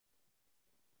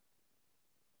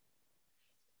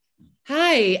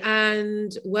Hi,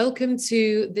 and welcome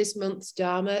to this month's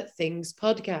Dharma Things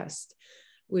podcast.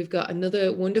 We've got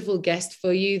another wonderful guest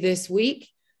for you this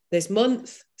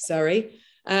month, sorry.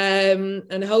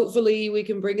 And hopefully we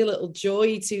can bring a little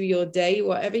joy to your day,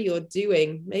 whatever you're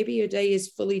doing. Maybe your day is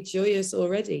fully joyous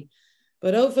already,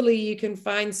 but hopefully you can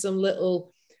find some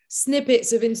little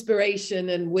snippets of inspiration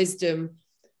and wisdom,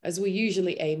 as we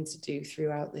usually aim to do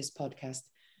throughout this podcast.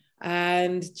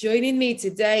 And joining me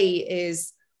today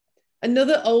is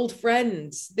another old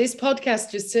friend. This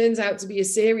podcast just turns out to be a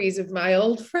series of my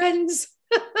old friends.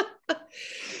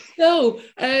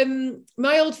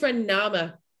 My old friend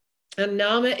Naama, and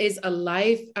Naama is a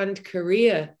life and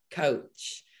career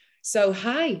coach. So,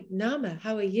 hi, Naama,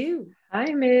 how are you?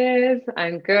 Hi, Miss.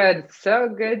 I'm good. So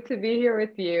good to be here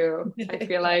with you. I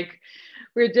feel like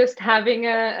we're just having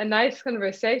a nice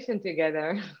conversation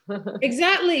together.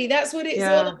 Exactly. That's what it's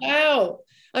all Yeah. about.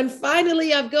 And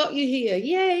finally, I've got you here.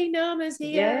 Yay, Naama's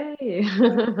here. Yay.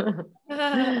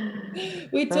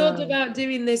 We talked about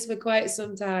doing this for quite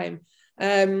some time.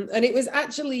 And it was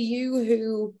actually you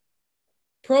who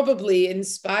probably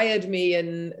inspired me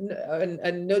and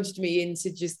nudged me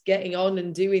into just getting on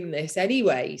and doing this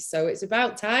anyway. So it's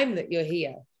about time that you're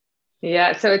here.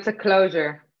 Yeah, so it's a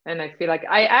closure. And I feel like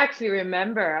I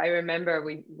remember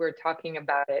we were talking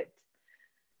about it.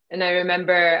 And I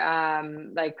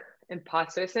remember like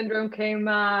imposter syndrome came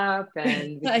up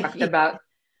and we talked about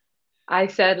I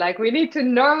said, like, we need to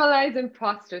normalize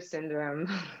imposter syndrome.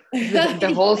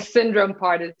 The whole syndrome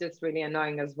part is just really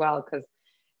annoying as well, because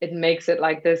it makes it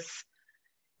like this,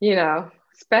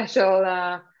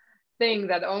 special thing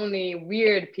that only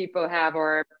weird people have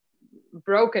or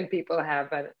broken people have.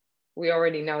 But we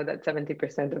already know that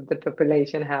 70% of the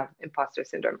population have imposter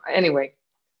syndrome. Anyway.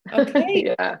 Okay,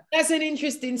 Yeah. that's an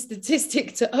interesting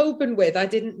statistic to open with. I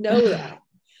didn't know that.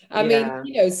 I mean,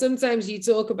 Yeah. sometimes you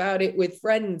talk about it with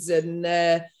friends and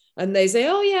they say,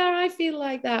 "Oh yeah, I feel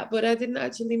like that," but I didn't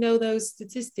actually know those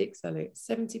statistics on it.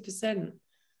 70%.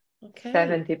 Okay.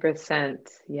 70%.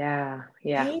 Yeah.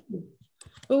 Yeah. Okay.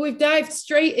 Well, we've dived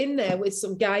straight in there with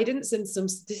some guidance and some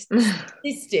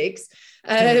statistics.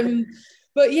 Um,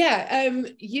 but yeah,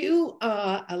 you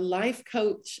are a life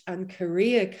coach and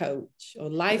career coach, or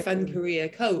life and career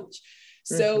coach.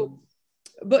 Mm-hmm. So,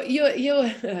 but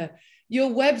your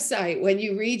website, when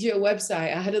you read your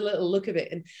website, I had a little look of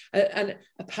it, and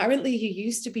apparently you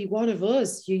used to be one of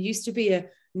us. You used to be a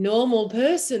normal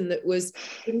person that was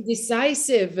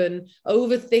indecisive and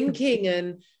overthinking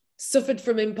and suffered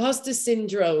from imposter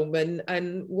syndrome.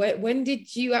 And when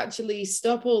did you actually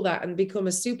stop all that and become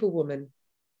a superwoman?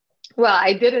 Well,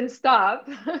 I didn't stop.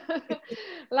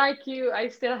 Like you, I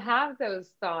still have those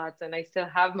thoughts and I still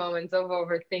have moments of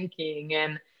overthinking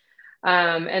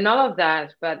and all of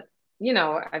that. But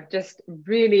I've just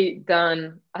really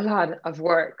done a lot of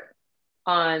work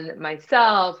on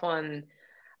myself, on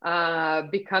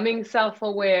becoming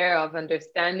self-aware, of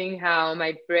understanding how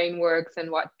my brain works and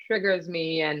what triggers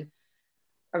me, and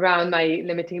around my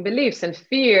limiting beliefs and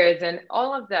fears and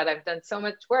all of that. I've done so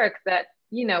much work that,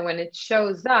 when it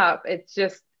shows up, it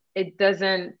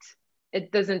doesn't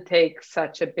it doesn't take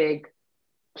such a big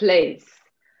place.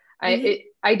 Mm-hmm.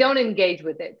 I don't engage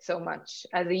with it so much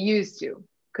as I used to,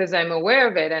 because I'm aware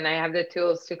of it and I have the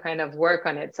tools to kind of work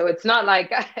on it. So it's not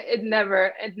like it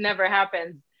never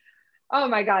happens. Oh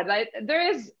my God, like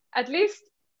there is at least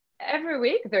every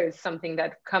week there's something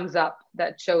that comes up,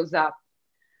 that shows up,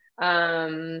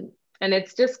 um, and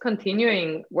it's just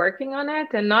continuing working on it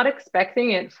and not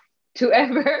expecting it to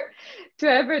ever to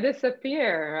ever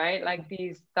disappear, right? Like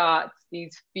these thoughts,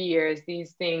 these fears,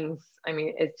 these things, I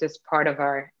mean, it's just part of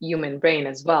our human brain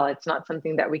as well. It's not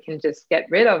something that we can just get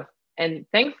rid of, and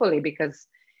thankfully, because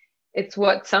it's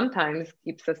what sometimes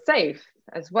keeps us safe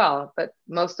as well, but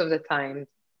most of the time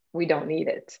we don't need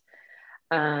it.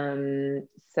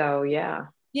 So yeah.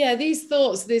 Yeah, these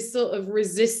thoughts, this sort of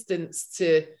resistance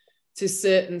to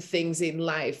certain things in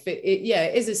life, it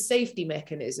is a safety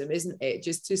mechanism, isn't it?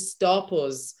 Just to stop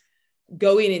us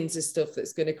going into stuff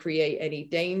that's going to create any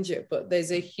danger. But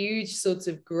there's a huge sort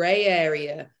of gray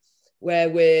area where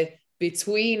we're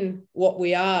between what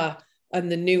we are and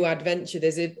the new adventure.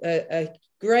 There's a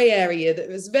gray area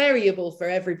that is variable for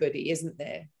everybody, isn't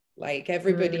there? Like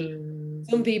everybody, Mm.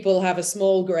 some people have a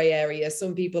small gray area,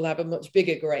 some people have a much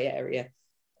bigger gray area.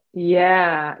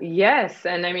 Yeah, yes.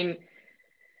 And I mean,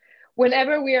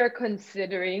 whenever we are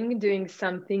considering doing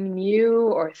something new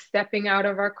or stepping out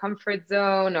of our comfort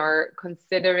zone, or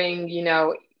considering,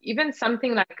 even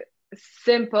something like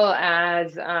simple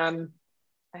as, I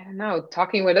don't know,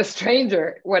 talking with a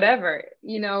stranger, whatever,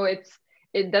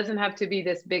 it doesn't have to be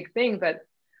this big thing, but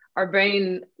our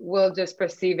brain will just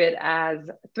perceive it as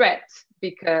threat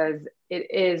because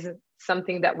it is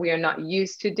something that we are not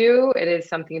used to do. It is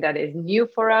something that is new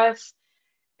for us.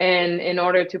 And in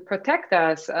order to protect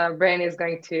us, our brain is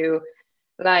going to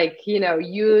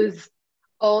use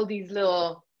all these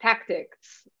little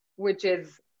tactics, which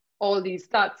is all these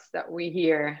thoughts that we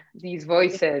hear, these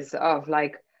voices of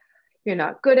like, you're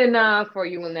not good enough, or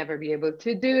you will never be able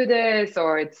to do this,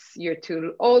 or you're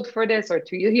too old for this, or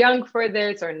too young for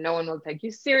this, or no one will take you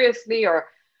seriously, or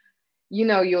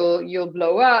you'll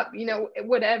blow up,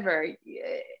 whatever.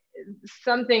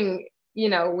 Something,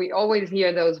 we always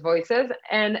hear those voices,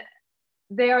 and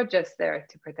they are just there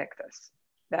to protect us.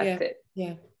 That's it.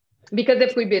 Yeah. Because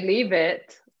if we believe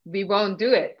it, we won't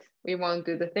do it. We won't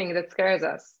do the thing that scares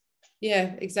us.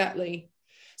 Yeah, exactly.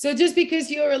 So just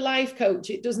because you're a life coach,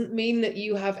 it doesn't mean that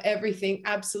you have everything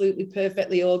absolutely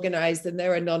perfectly organized and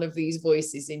there are none of these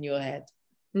voices in your head.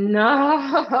 No.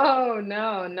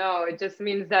 It just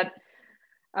means that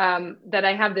that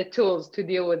I have the tools to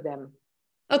deal with them.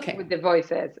 Okay. With the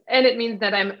voices. And it means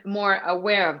that I'm more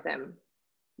aware of them.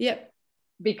 Yep.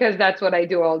 Because that's what I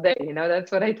do all day.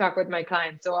 That's what I talk with my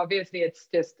clients. So obviously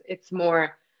it's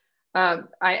more,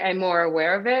 I'm more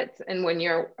aware of it. And when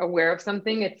you're aware of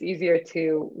something, it's easier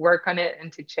to work on it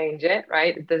and to change it,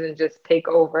 right? It doesn't just take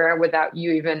over without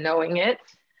you even knowing it.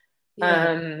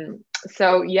 Yeah.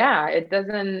 So yeah, it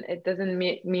doesn't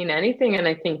mean anything. And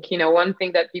I think, one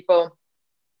thing that people,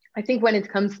 I think when it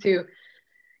comes to,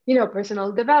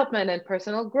 personal development and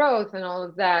personal growth and all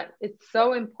of that, it's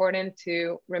so important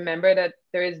to remember that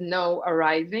there is no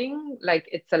arriving, like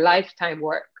it's a lifetime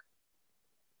work.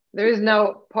 There is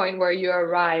no point where you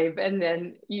arrive and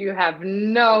then you have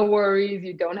no worries,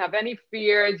 you don't have any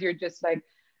fears, you're just like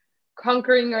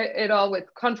conquering it all with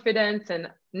confidence. And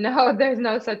no, there's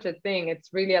no such a thing.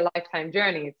 It's really a lifetime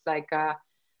journey. It's like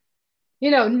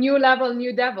new level,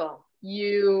 new devil.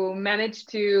 You manage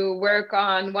to work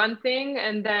on one thing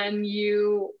and then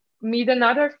you meet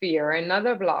another fear,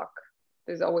 another block.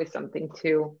 There's always something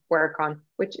to work on,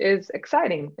 which is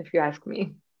exciting, if you ask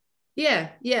me. Yeah.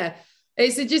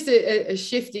 It's just a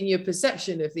shift in your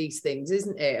perception of these things,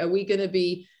 isn't it? Are we going to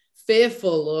be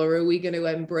fearful or are we going to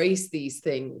embrace these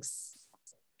things?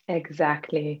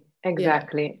 Exactly.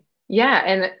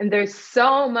 Yeah. And there's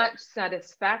so much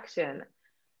satisfaction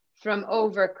from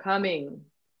overcoming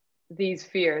these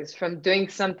fears, from doing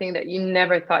something that you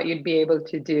never thought you'd be able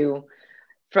to do,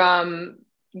 from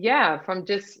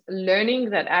just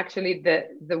learning that actually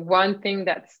the one thing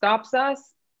that stops us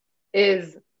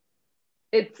is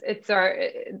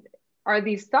are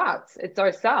these thoughts. It's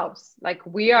ourselves. Like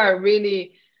we are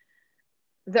really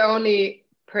the only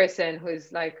person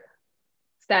who's like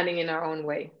standing in our own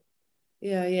way.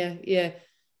 Yeah.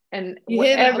 And you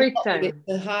hear that a every lot, time it's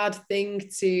a hard thing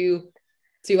to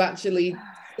actually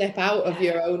step out of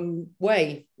your own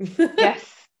way.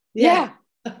 Yes. Yeah.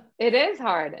 It is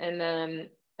hard. And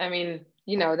I mean,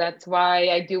 that's why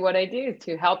I do what I do,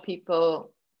 to help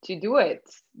people to do it,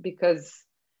 because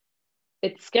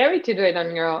it's scary to do it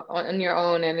on your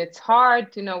own, and it's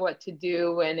hard to know what to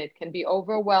do, and it can be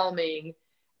overwhelming.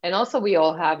 And also we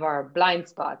all have our blind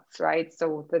spots, right?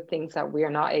 So the things that we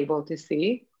are not able to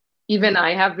see. Even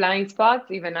I have blind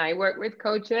spots. Even I work with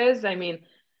coaches. I mean,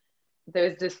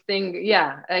 there's this thing,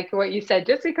 like what you said,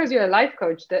 just because you're a life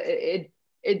coach, that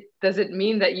it doesn't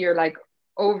mean that you're like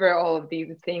over all of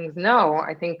these things. No,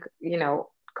 I think,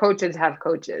 coaches have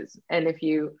coaches. And if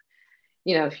you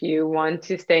want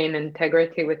to stay in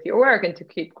integrity with your work and to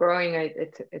keep growing,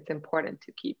 it's important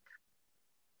to keep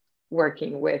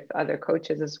working with other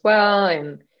coaches as well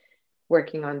and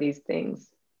working on these things.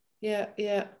 Yeah.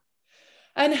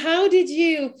 And how did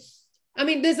you, I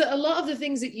mean, there's a lot of the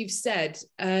things that you've said,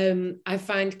 I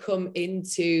find come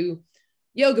into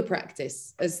yoga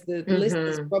practice, as the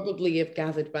listeners probably have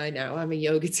gathered by now. I'm a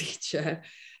yoga teacher.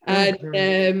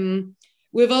 And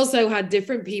we've also had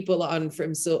different people on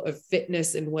from sort of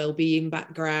fitness and well-being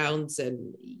backgrounds,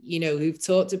 and, who've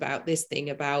talked about this thing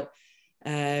about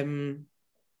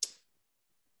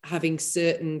having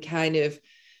certain kind of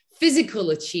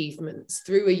physical achievements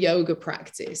through a yoga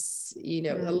practice. A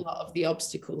lot of the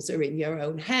obstacles are in your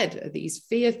own head, are these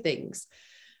fear things.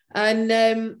 And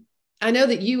I know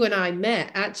that you and I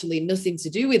met, actually nothing to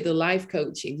do with the life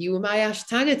coaching. You were my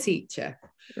Ashtanga teacher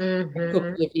for a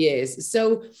couple of years.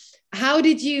 So how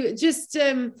did you just,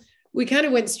 we kind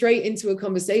of went straight into a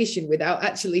conversation without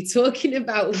actually talking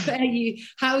about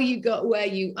how you got where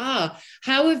you are.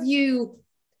 How have you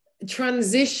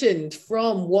transitioned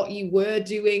from what you were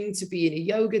doing to being a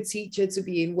yoga teacher to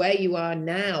being where you are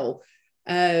now?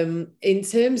 in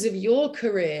terms of your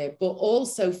career, but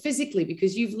also physically,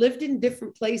 because you've lived in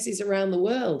different places around the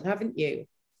world, haven't you?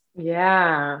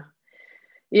 Yeah.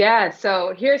 Yeah.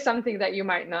 So here's something that you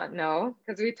might not know,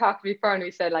 because we talked before and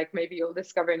we said like maybe you'll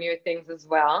discover new things as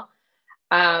well.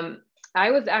 Um,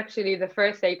 I was actually the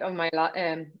first 8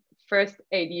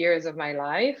 years of my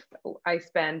life I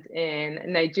spent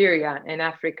in Nigeria in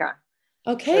Africa.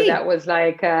 So that Okay. was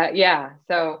like yeah.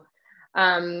 So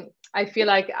I feel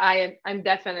like I'm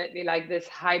definitely like this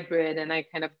hybrid, and I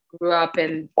kind of grew up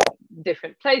in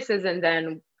different places, and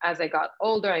then as I got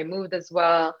older I moved as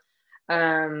well.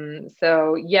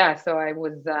 So yeah, so I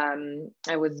was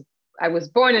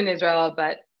born in Israel,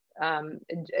 but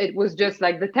it was just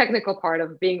like the technical part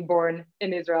of being born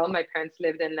in Israel. My parents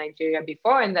lived in Nigeria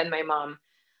before, and then my mom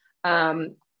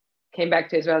um, came back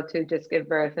to Israel to just give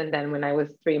birth, and then when I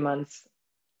was 3 months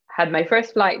had my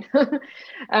first flight.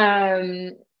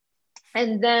 um,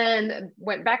 and then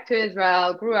went back to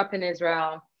Israel, grew up in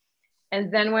Israel.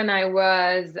 And then when I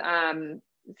was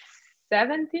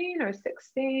 17 or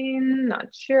 16,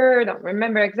 not sure, don't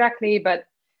remember exactly, but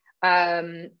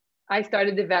um, I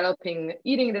started developing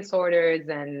eating disorders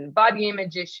and body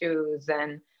image issues.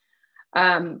 And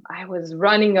I was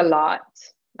running a lot.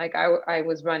 Like I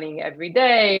was running every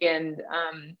day. And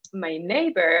my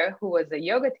neighbor, who was a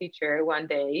yoga teacher, one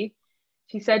day,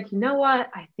 she said, "You know what?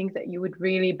 I think that you would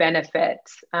really benefit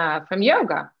from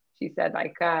yoga." She said,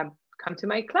 like, come to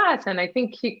my class. And I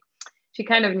think she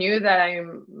kind of knew that I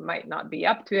might not be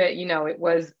up to it. You know, it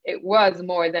was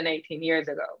more than 18 years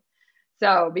ago.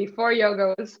 So before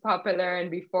yoga was popular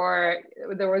and before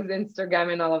there was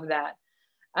Instagram and all of that.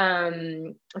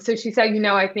 So she said,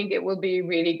 I think it will be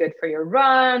really good for your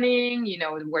running,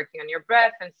 working on your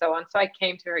breath and so on. So I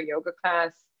came to her yoga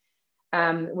class,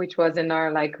 which was in our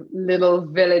like little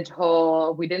village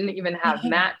hall. We didn't even have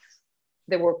mats.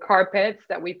 There were carpets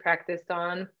that we practiced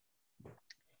on.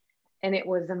 And it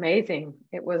was amazing.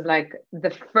 It was like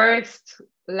the first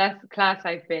class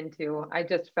I've been to. I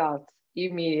just felt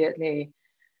immediately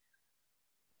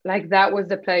like that was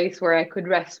the place where I could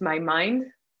rest my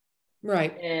mind.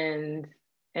 Right. And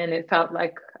it felt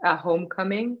like a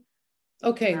homecoming.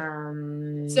 Okay.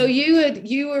 So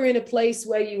you were in a place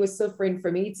where you were suffering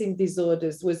from eating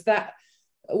disorders. Was that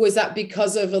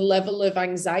because of a level of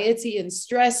anxiety and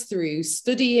stress through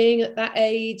studying at that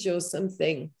age or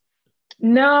something?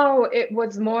 No, it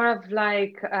was more of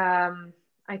like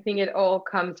I think it all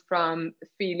comes from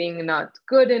feeling not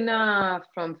good enough,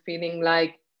 from feeling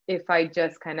like if I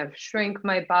just kind of shrink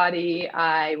my body,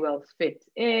 I will fit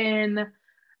in.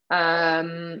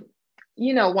 Um,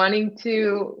 wanting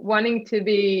to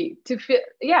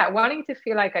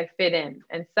feel like I fit in.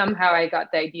 And somehow I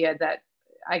got the idea that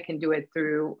I can do it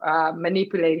through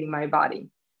manipulating my body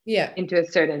Yeah. into a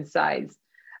certain size.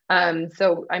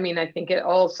 So I mean, I think it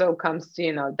also comes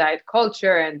to diet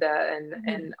culture and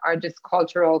our just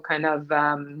cultural kind of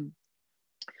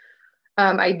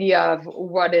idea of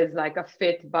what is like a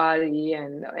fit body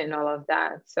and all of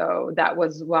that. So that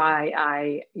was why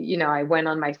I went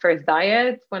on my first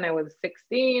diet when I was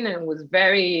 16, and it was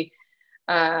very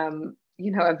a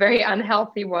very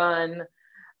unhealthy one.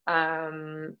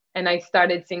 And I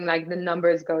started seeing like the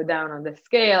numbers go down on the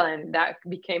scale, and that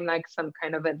became like some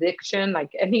kind of addiction,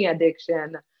 like any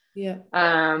addiction. Yeah.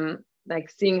 Like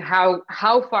seeing how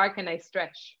far can I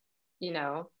stretch,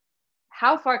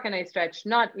 how far can I stretch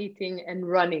not eating and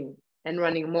running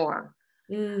more.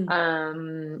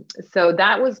 Mm. So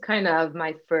that was kind of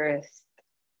my first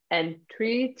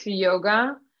entry to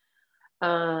yoga.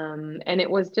 And it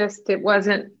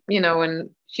wasn't, when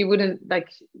she wouldn't like,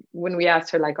 when we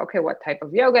asked her like, okay, what type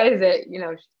of yoga is it?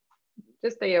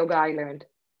 Just the yoga I learned,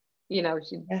 she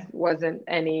Yeah. wasn't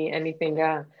anything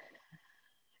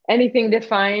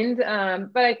defined.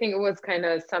 But I think it was kind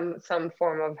of some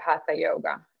form of hatha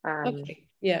yoga. Okay.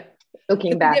 Yeah.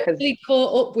 Looking Because we back, get because really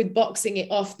caught up with boxing it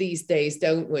off these days,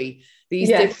 don't we? These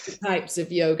different yes, types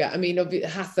of yoga. I mean,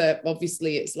 hatha,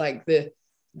 obviously, it's like the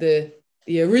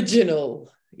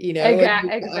original, and you've got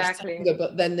exactly. Ashtanga,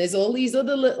 but then there's all these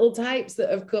other little types that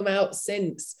have come out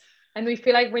since. And we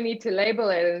feel like we need to label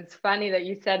it. And it's funny that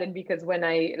you said it, because when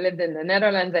I lived in the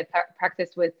Netherlands, I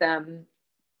practiced with an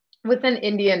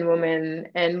Indian woman.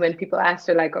 And when people asked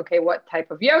her, like, okay, what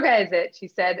type of yoga is it? She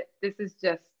said, this is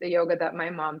just the yoga that my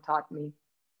mom taught me.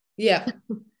 Yeah.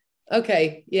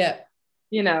 Okay. Yeah.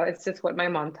 It's just what my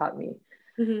mom taught me.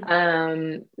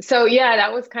 Mm-hmm. So yeah,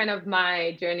 that was kind of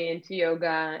my journey into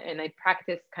yoga. And I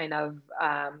practiced kind of,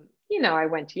 I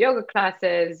went to yoga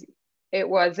classes. It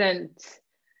wasn't,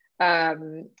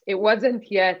 it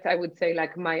wasn't yet, I would say,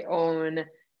 like my own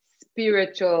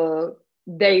spiritual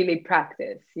daily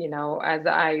practice, as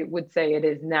I would say it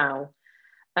is now.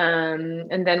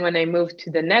 And then when I moved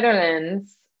to the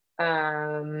Netherlands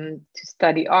to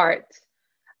study art,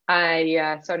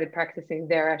 I started practicing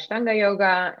their Ashtanga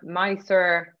yoga,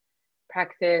 Mysore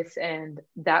practice, and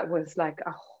that was like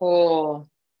a whole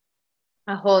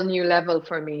new level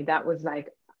for me. That was like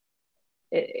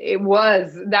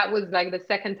that was like the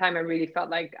second time I really felt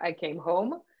like I came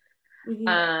home.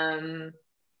 Um,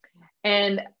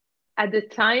 and at the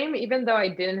time, even though I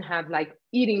didn't have like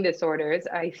eating disorders,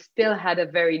 I still had a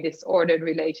very disordered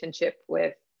relationship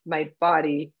with my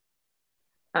body.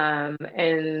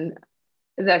 And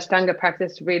the Ashtanga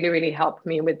practice really, really helped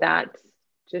me with that.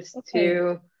 Just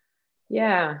to,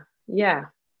 yeah, yeah.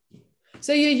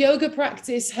 So your yoga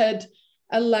practice had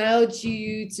allowed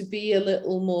you to be a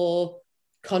little more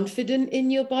confident in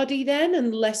your body then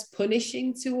and less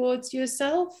punishing towards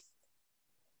yourself?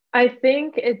 I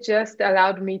think it just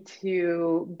allowed me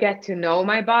to get to know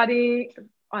my body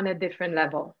on a different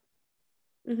level.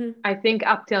 I think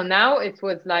up till now it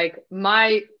was like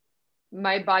my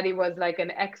body was like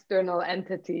an external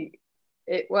entity.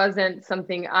 It wasn't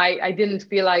something I didn't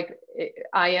feel like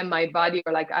I am my body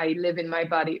or like I live in my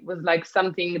body. It was like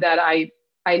something that I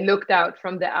looked out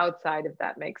from the outside, if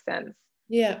that makes sense.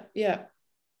 Yeah, yeah.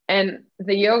 And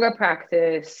the yoga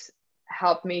practice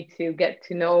helped me to get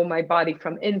to know my body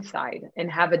from inside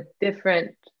and have a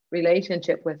different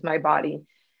relationship with my body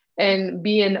and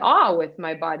be in awe with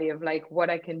my body of like what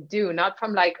I can do, not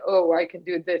from like, oh, I can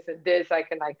do this and this, I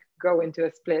can like go into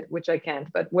a split, which I can't,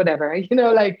 but whatever,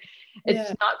 like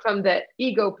it's not from the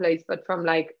ego place, but from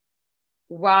like,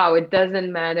 wow, it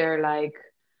doesn't matter. Like,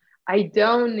 I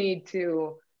don't need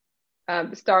to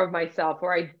starve myself,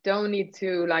 or I don't need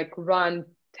to like run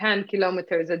 10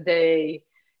 kilometers a day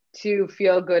to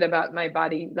feel good about my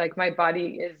body. Like, my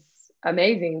body is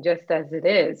amazing just as it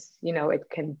is. It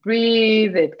can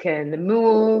breathe, it can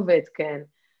move, it can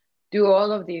do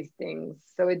all of these things.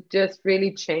 So it just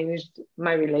really changed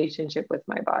my relationship with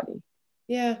my body.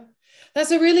 Yeah,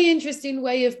 that's a really interesting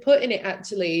way of putting it,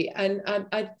 actually. And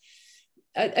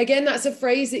again, that's a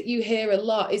phrase that you hear a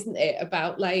lot, isn't it?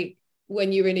 About like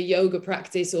when you're in a yoga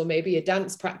practice or maybe a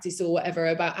dance practice or whatever,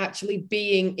 about actually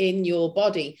being in your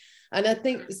body. And I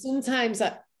think sometimes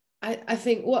I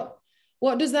think,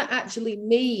 what does that actually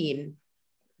mean?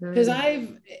 Because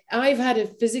I've had a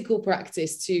physical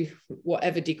practice to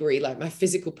whatever degree. Like, my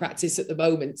physical practice at the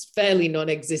moment's fairly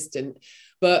non-existent,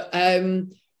 but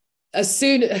as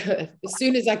soon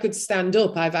as I could stand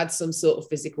up, I've had some sort of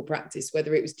physical practice,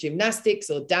 whether it was gymnastics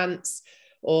or dance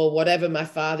or whatever my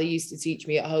father used to teach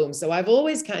me at home. So I've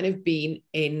always kind of been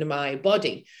in my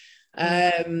body,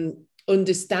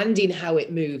 understanding how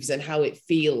it moves and how it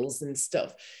feels and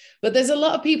stuff. But there's a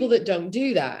lot of people that don't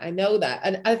do that. I know that.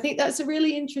 And I think that's a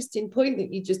really interesting point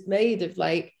that you just made, of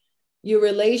like your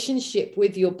relationship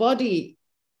with your body.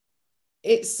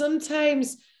 It's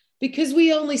sometimes, because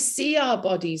we only see our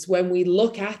bodies when we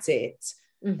look at it,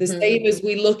 the same as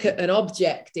we look at an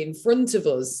object in front of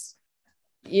us,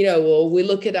 or we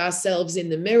look at ourselves in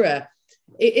the mirror.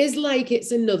 It is like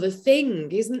it's another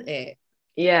thing, isn't it?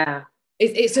 Yeah.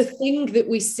 It's a thing that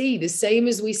we see, the same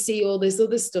as we see all this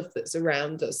other stuff that's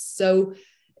around us. So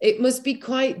it must be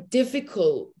quite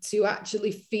difficult to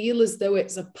actually feel as though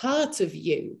it's a part of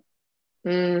you.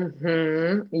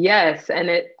 Yes. And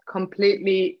it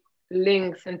completely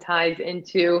links and ties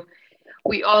into,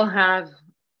 we all have,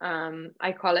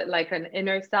 I call it like an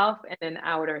inner self and an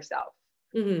outer self.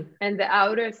 And the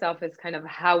outer self is kind of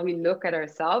how we look at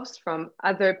ourselves from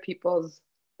other people's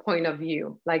point of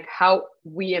view, like how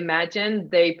we imagine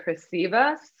they perceive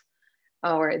us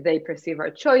or they perceive our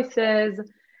choices.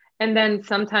 And then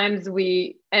sometimes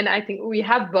and I think we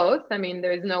have both. I mean,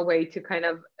 there's no way to kind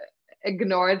of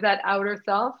ignore that outer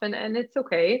self, and it's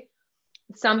okay.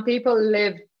 Some people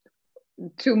live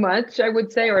too much, I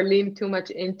would say, or lean too much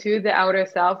into the outer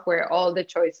self, where all the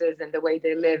choices and the way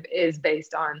they live is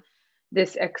based on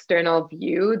this external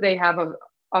view they have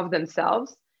of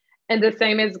themselves. And the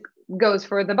same goes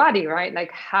for the body, right?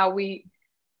 Like how we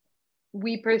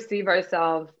perceive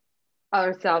ourselves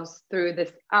through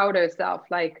this outer self.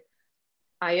 Like,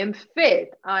 I am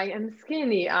fit, I am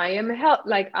skinny, I am healthy,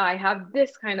 like I have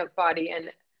this kind of body.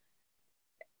 And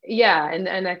yeah,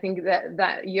 and I think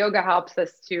that yoga helps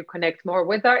us to connect more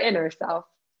with our inner self,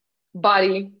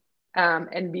 body,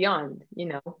 and beyond.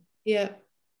 Yeah,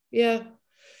 yeah.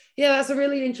 Yeah, that's a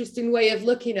really interesting way of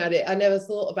looking at it. I never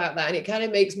thought about that. And it kind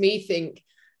of makes me think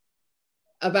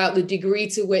about the degree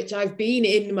to which I've been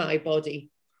in my body,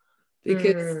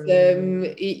 because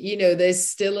there's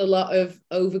still a lot of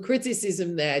over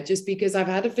criticism there, just because I've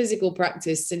had a physical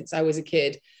practice since I was a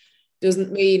kid.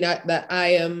 doesn't mean that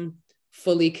I am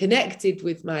fully connected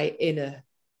with my inner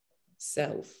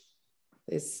self.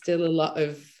 There's still a lot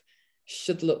of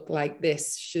should look like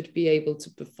this, should be able to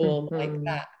perform like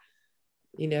that,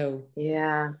 you know.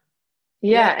 Yeah.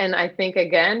 And I think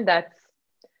again that's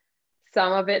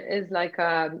some of it is like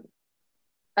a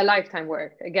lifetime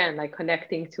work. Again, like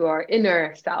connecting to our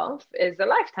inner self is a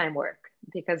lifetime work,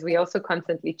 because we also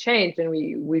constantly change and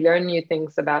we learn new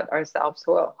things about ourselves.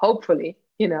 Well, hopefully,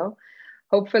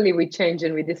 hopefully we change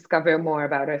and we discover more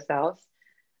about ourselves.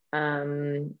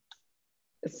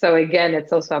 So again,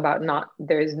 it's also about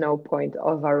there's no point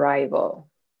of arrival.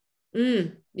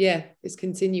 Yeah, it's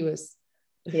continuous.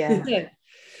 Yeah.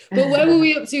 But where were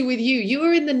we up to with you? You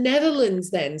were in the Netherlands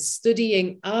then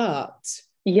studying art.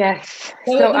 Yes.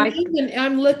 So at the moment,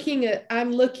 I'm looking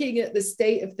at the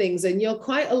state of things, and you're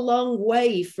quite a long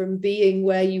way from being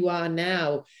where you are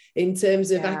now in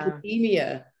terms of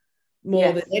academia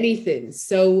more than anything.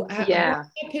 So what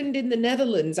happened in the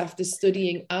Netherlands after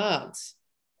studying art?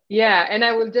 Yeah, and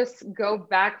I will just go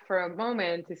back for a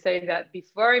moment to say that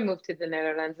before I moved to the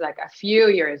Netherlands, like a few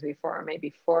years before,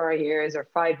 maybe 4 years or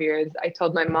 5 years, I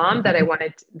told my mom that I want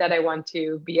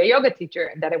to be a yoga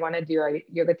teacher, that I want to do a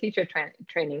yoga teacher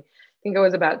training. I think I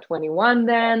was about 21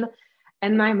 then,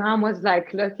 and my mom was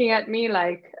like looking at me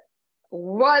like,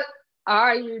 "What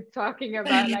are you talking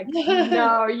about? Like,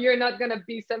 no, you're not gonna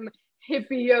be some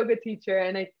hippie yoga teacher."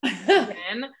 And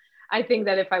again, I think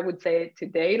that if I would say it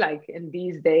today, like in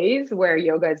these days where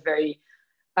yoga is very,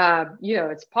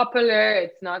 it's popular,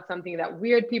 it's not something that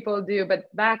weird people do.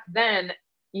 But back then,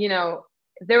 there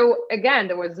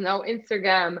was no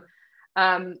Instagram.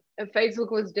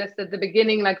 Facebook was just at the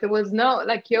beginning. Like there was no,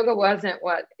 like yoga wasn't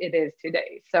what it is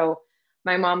today. So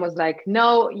my mom was like,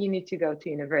 no, you need to go to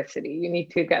university. You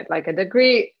need to get like a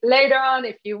degree later on.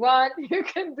 If you want, you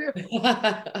can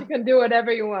do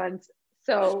whatever you want.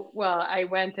 So, well, I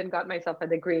went and got myself a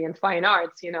degree in fine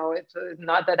arts. It's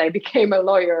not that I became a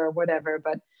lawyer or whatever,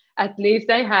 but at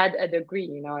least I had a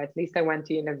degree, at least I went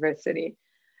to university.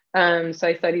 So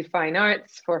I studied fine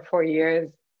arts for 4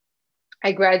 years.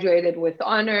 I graduated with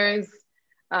honors.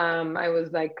 I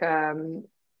was like, I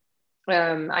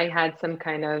had some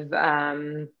kind of,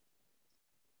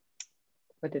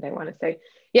 what did I want to say?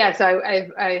 Yeah, so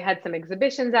I had some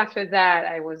exhibitions after that.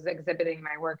 I was exhibiting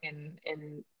my work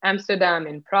in Amsterdam,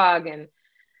 in Prague, and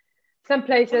some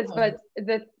places. But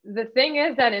the thing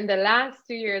is that in the last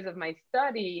 2 years of my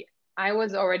study, I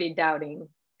was already doubting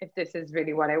if this is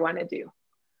really what I want to do.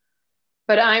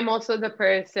 But I'm also the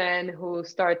person who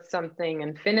starts something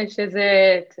and finishes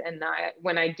it. And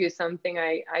when I do something,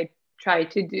 I try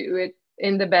to do it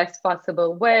in the best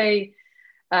possible way.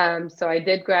 So I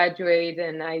did graduate,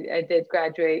 and I did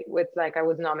graduate with I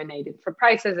was nominated for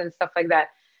prizes and stuff like that.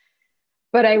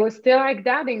 But I was still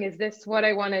doubting, is this what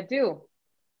I want to do?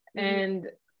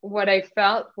 And what I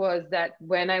felt was that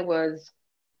when I was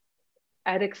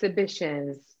at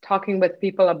exhibitions, talking with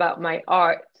people about my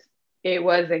art, it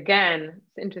was, again,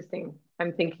 it's interesting.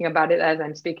 I'm thinking about it as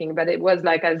I'm speaking, but it was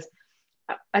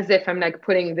as if I'm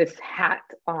putting this hat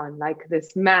on,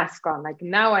 this mask on,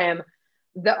 now I am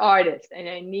the artist and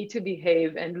I need to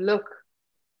behave and look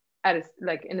at it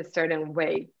in a certain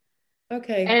way.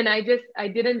 Okay. And I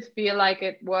didn't feel like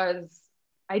I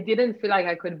didn't feel like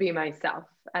I could be myself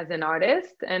as an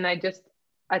artist. And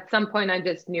at some point I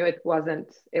just knew it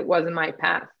wasn't my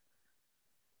path.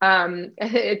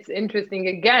 It's interesting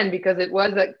again, because it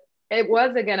was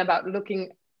again about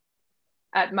looking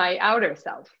at my outer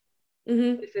self.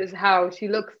 This is how she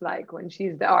looks like when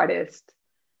she's the artist.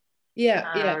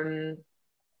 Yeah.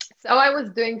 So I was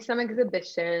doing some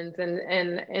exhibitions,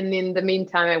 and in the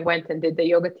meantime, I went and did the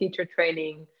yoga teacher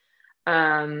training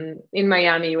in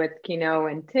Miami with Kino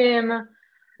and Tim,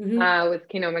 with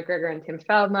Kino McGregor and Tim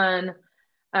Feldman.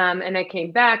 And I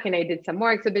came back and I did some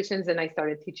more exhibitions, and I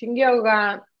started teaching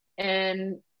yoga.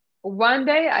 And one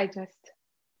day I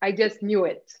just knew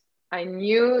it. I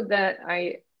knew that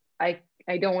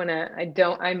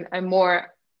I'm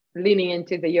more leaning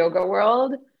into the yoga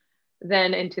world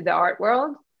than into the art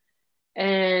world.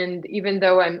 And even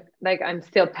though I'm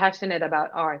still passionate about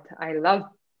art, I love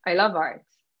art.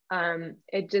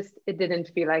 It didn't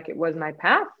feel like it was my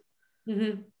path.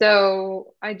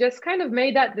 So I just kind of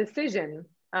made that decision.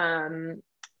 And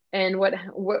what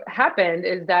happened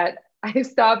is that I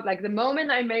stopped, the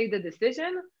moment I made the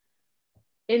decision,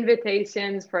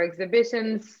 invitations for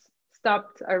exhibitions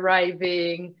stopped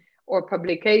arriving, or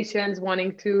publications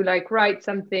wanting to write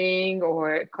something,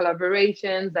 or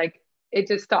collaborations. It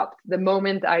just stopped the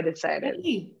moment I decided.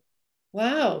 Really?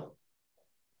 Wow.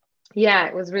 Yeah,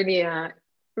 it was really,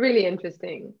 really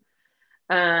interesting.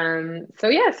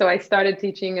 So I started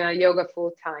teaching yoga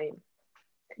full time.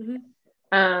 Mhm.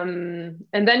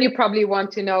 And then you probably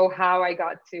want to know how I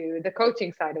got to the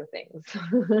coaching side of things.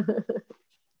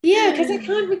 Yeah, because I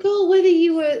can't recall whether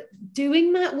you were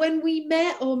doing that when we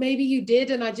met, or maybe you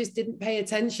did, and I just didn't pay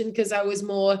attention because I was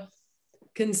more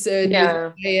concerned with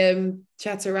Yeah. my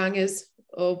chatarangas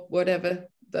or whatever.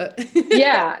 But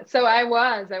Yeah. So I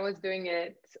was doing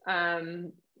it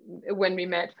when we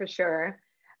met for sure.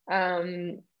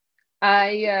 Um,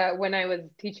 when I was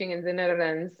teaching in the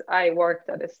Netherlands, I worked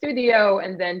at a studio,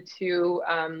 and then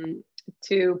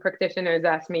two practitioners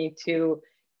asked me to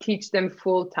teach them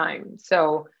full time.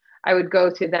 So I would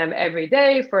go to them every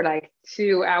day for like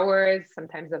 2 hours,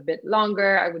 sometimes a bit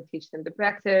longer. I would teach them the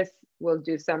practice. We'll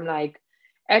do some like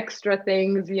extra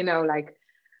things, like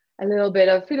a little bit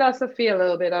of philosophy, a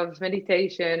little bit of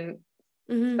meditation,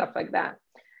 Mhm. stuff like that.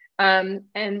 And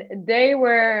they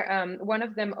were, one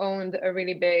of them owned a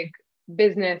really big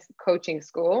business coaching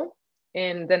school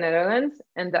in the Netherlands,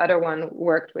 and the other one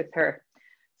worked with her.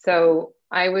 So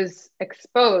I was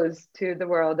exposed to the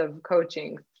world of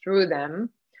coaching through them.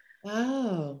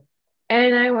 Oh,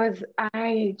 And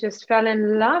I just fell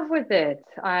in love with it.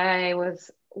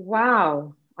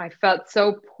 Wow, I felt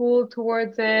so pulled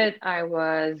towards it.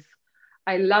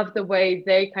 I love the way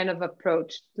they kind of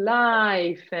approached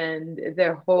life and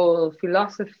their whole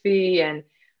philosophy, and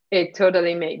it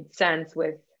totally made sense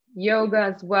with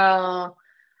yoga as well.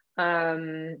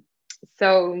 Um,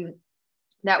 so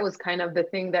that was kind of the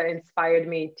thing that inspired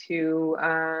me to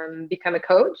become a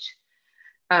coach.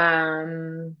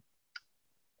 Um,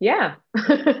 yeah.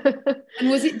 and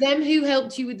was it them who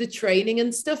helped you with the training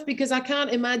and stuff? Because I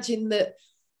can't imagine that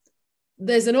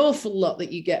there's an awful lot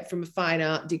that you get from a fine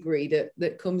art degree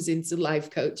that comes into life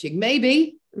coaching.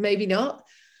 Maybe not.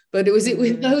 But was it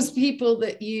with Mhm. those people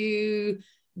that you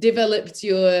developed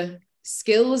your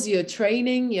skills, your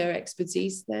training, your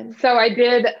expertise then? So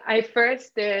I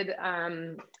first did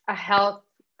a health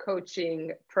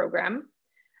coaching program,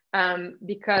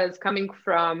 because coming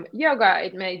from yoga,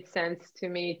 it made sense to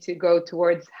me to go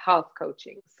towards health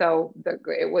coaching. So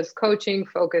it was coaching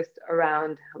focused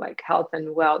around like health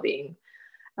and well-being,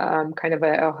 kind of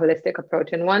a holistic approach.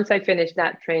 And once I finished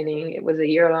that training, it was a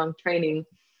year-long training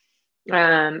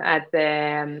at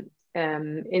the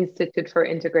Institute for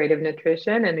Integrative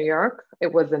Nutrition in New York.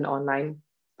 It was an online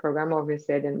program.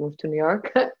 Obviously, I didn't move to New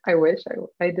York. I wish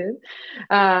I did.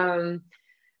 Um,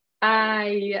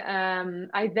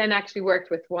 I then actually worked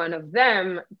with one of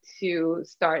them to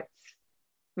start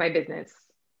my business,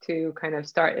 to kind of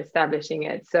start establishing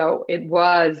it. So it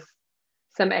was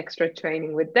some extra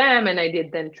training with them, and I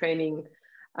did then training.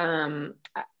 Um,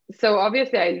 so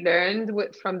obviously, I learned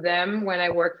from them when I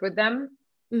worked with them,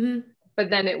 Mm-hmm. but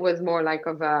then it was more like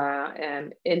of a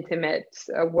intimate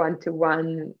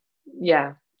one-to-one,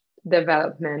 yeah,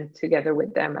 development together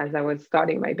with them as I was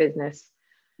starting my business.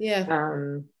 Yeah.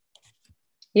 Um,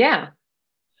 yeah.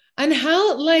 And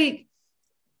how, like,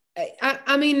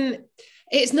 I mean,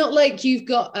 it's not like you've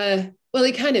got well,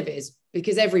 it kind of is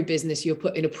because every business you're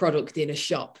putting a product in a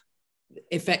shop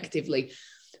effectively,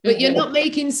 but you're Mhm. not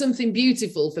making something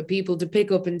beautiful for people to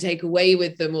pick up and take away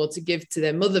with them or to give to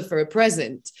their mother for a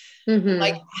present.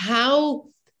 Like,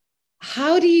 Mhm.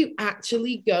 how do you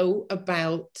actually go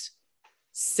about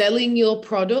selling your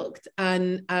product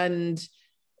and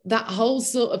that whole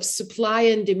sort of supply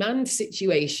and demand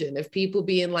situation of people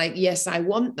being like, yes, I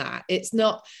want that. It's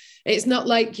not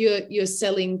like you're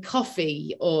selling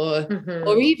coffee or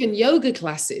Mhm. even yoga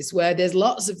classes where there's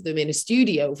lots of them in a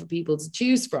studio for people to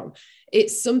choose from.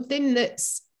 It's something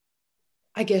that's,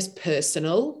 I guess,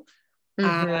 personal,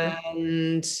 Mhm.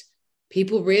 and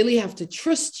people really have to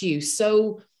trust you.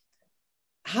 So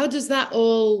how does that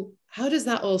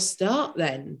all start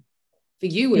then for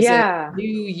you as a Yeah.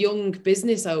 new young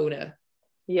business owner?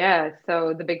 Yeah.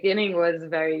 So the beginning was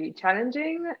very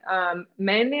challenging.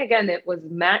 Mainly, again, it was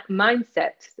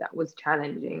mindset that was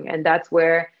challenging, and that's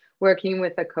where working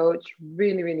with a coach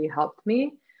really, really helped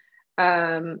me.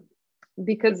 Um,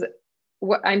 because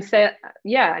what I'm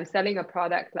selling a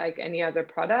product like any other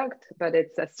product, but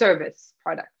it's a service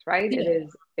product, right? Yeah.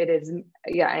 It is,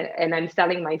 yeah, and I'm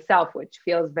selling myself, which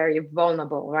feels very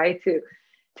vulnerable, right?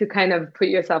 To kind of put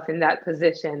yourself in that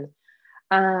position.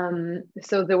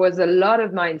 So there was a lot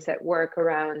of mindset work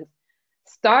around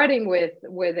starting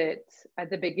with it. At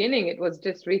the beginning, it was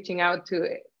just reaching out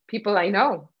to people I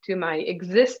know, to my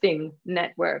existing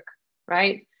network,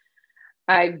 right?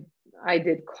 I I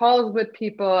did calls with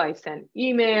people, I sent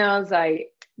emails, I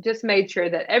just made sure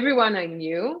that everyone I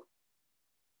knew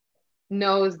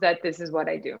knows that this is what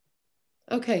I do.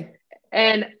 Okay.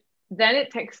 And then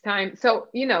it takes time. So,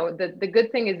 the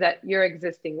good thing is that your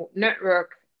existing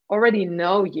network already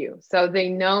know you. So they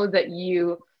know that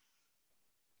you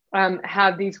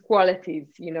have these qualities,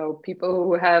 people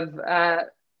who have,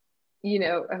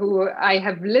 who I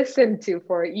have listened to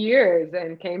for years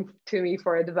and came to me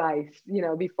for advice,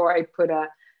 before I put a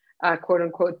quote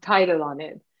unquote title on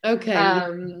it.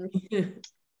 Okay.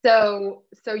 So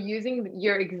using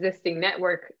your existing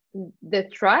network, the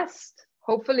trust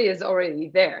hopefully is already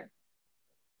there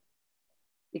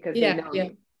because they know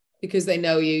you. Because they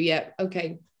know you. Yeah.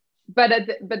 Okay.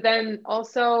 But then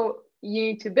also you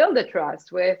need to build a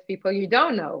trust with people you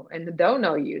don't know and don't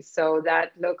know you. So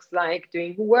that looks like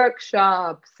doing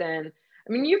workshops, and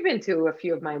I mean, you've been to a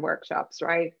few of my workshops,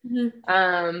 right?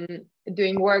 Mm-hmm.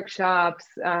 Doing workshops,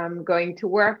 going to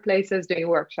workplaces, doing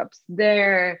workshops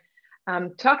there,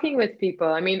 talking with people.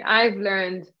 I mean, I've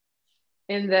learned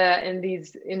in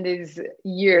these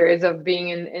years of being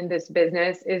in this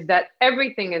business is that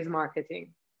everything is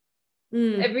marketing.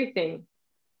 Everything,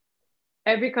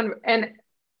 and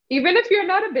even if you're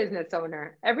not a business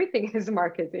owner, everything is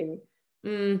marketing.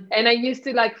 And I used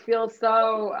to feel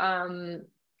so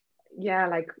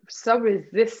so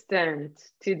resistant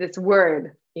to this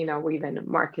word, even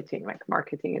marketing,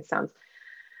 it sounds,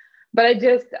 but I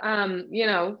just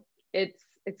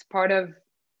it's part of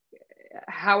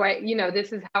how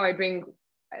this is how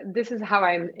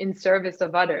I'm in service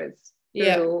of others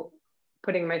through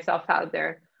putting myself out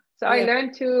there. So I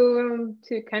learned to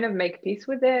kind of make peace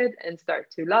with it and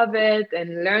start to love it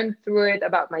and learn through it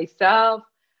about myself,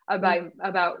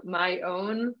 about my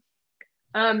own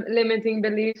limiting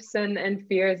beliefs and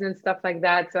fears and stuff like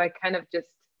that. So I kind of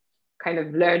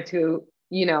learned to,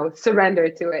 surrender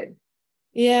to it.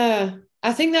 Yeah.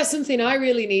 I think that's something I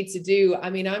really need to do. I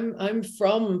mean, I'm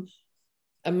from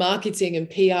a marketing and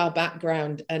PR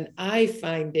background, and I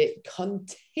find it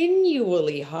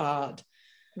continually hard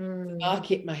to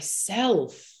market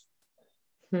myself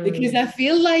because I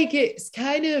feel like it's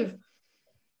kind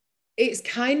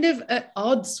of at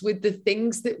odds with the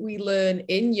things that we learn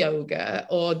in yoga,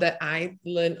 or that I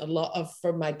learned a lot of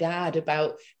from my dad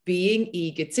about being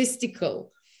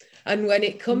egotistical. And when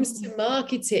it comes to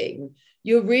marketing,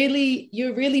 you're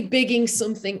really bigging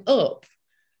something up.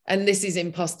 And this is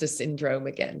imposter syndrome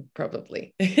again,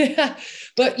 probably.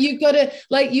 But you've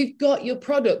got your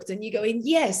product and you're going,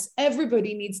 yes,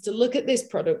 everybody needs to look at this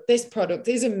product. This product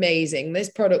is amazing. This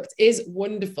product is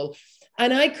wonderful.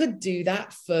 And I could do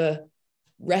that for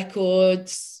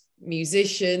records,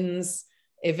 musicians,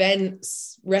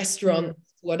 events, restaurants,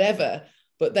 whatever.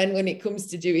 But then when it comes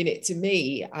to doing it to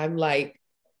me, I'm like,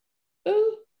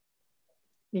 oh,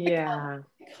 yeah,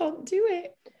 I can't do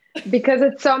it. Because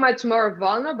it's so much more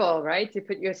vulnerable, right? To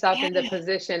put yourself in the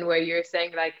position where you're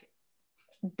saying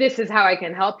this is how I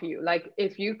can help you. Like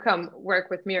if you come work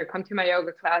with me or come to my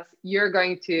yoga class, you're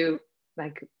going to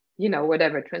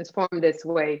whatever, transform this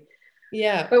way.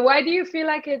 Yeah. But why do you feel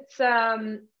like it's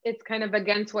kind of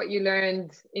against what you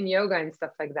learned in yoga and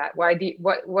stuff like that?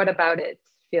 What about it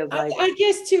feels like? I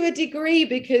guess to a degree,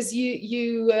 because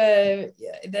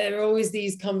there are always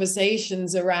these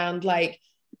conversations around letting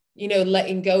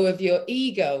go of your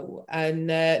ego and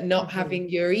not having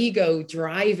your ego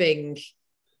driving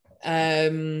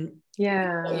what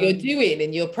you're doing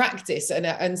in your practice.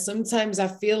 And sometimes I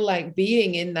feel like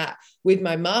being in that with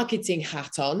my marketing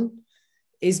hat on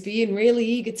is being really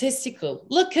egotistical.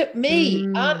 Look at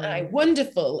me, aren't I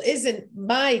wonderful? Isn't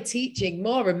my teaching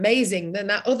more amazing than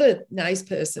that other nice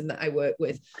person that I work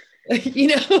with? And you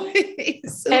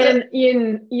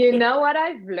know what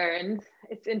I've learned?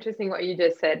 It's interesting what you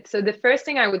just said. So the first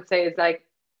thing I would say is I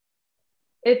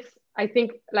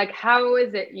think how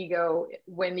is it ego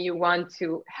when you want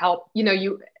to help?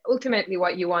 You ultimately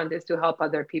what you want is to help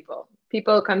other people.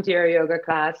 People come to your yoga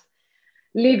class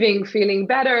leaving feeling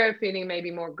better, feeling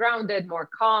maybe more grounded, more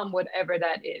calm, whatever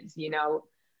that is,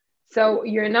 So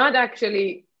you're not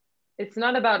actually, it's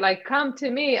not about come to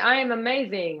me, I am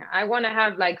amazing, I want to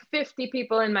have 50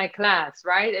 people in my class,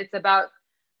 right? It's about,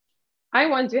 I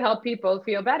want to help people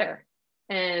feel better.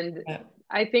 And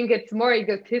I think it's more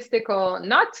egotistical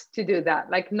not to do that,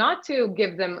 not to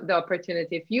give them the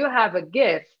opportunity. If you have a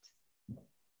gift,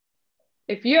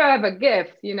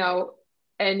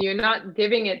 and you're not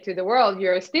giving it to the world,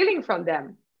 you're stealing from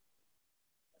them.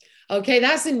 Okay,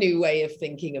 that's a new way of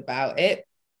thinking about it.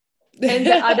 And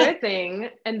the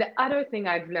other thing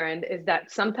I've learned is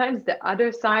that sometimes the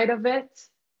other side of it,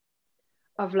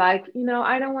 of I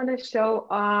don't want to show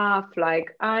off,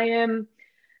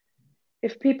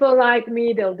 if people like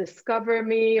me, they'll discover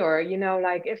me, or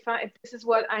if this is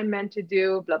what I'm meant to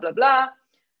do, blah blah blah.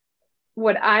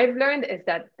 what I've learned is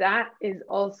that that is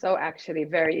also actually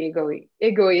very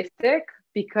egoistic,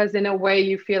 because in a way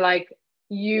you feel like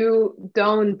you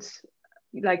don't,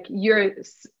 like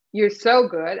you're so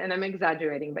good, and I'm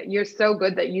exaggerating, but you're so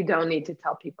good that you don't need to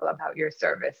tell people about your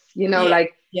service. You know, Yeah.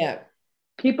 like Yeah.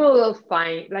 people will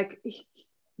find, like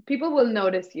people will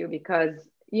notice you, because,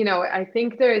 you know, I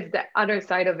think there is the other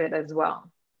side of it as well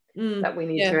that we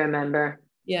need to Yeah. remember.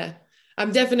 Yeah.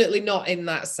 I'm definitely not in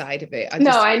that side of it.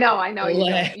 No, I know you Feel,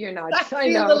 don't. You're not. I I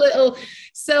feel a know. little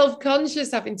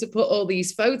self-conscious having to put all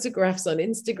these photographs on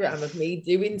Instagram of me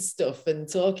doing stuff and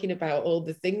talking about all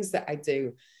the things that I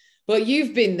do. But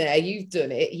you've been there, you've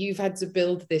done it, you've had to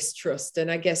build this trust. And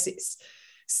I guess it's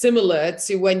similar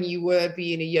to when you were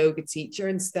being a yoga teacher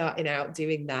and starting out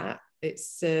doing that.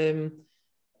 It's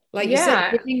like you said,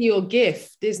 Yeah, giving your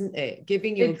gift, isn't it?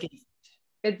 Giving your it's gift.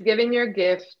 it's giving your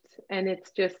gift, and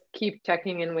it's just keep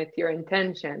checking in with your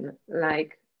intention.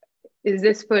 Like, is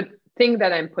this thing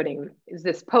that I'm putting, is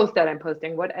this post that I'm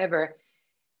posting, whatever,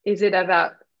 is it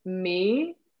about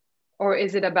me or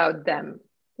is it about them?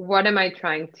 What am I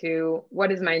trying to,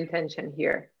 what is my intention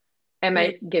here? Am Mm,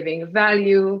 I giving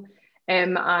value?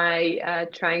 Am I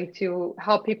trying to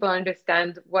help people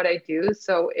understand what I do?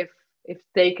 So if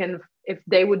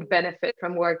they would benefit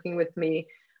from working with me,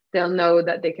 they'll know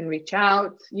that they can reach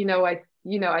out.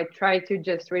 I try to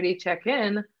just really check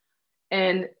in.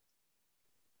 And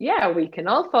yeah, we can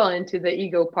all fall into the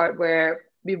ego part where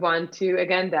we want to,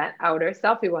 again, that outer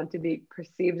self, we want to be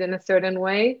perceived in a certain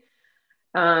way.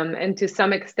 And to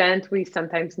some extent, we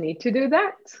sometimes need to do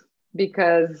that,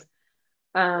 because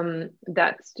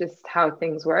that's just how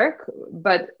things work.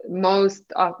 But more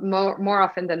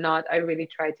often than not, I really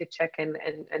try to check in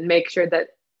and make sure that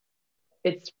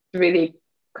it's really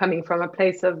coming from a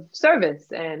place of service,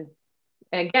 and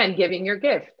again, giving your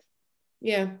gift.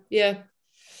 yeah, yeah.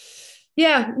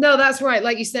 Yeah, no, that's right.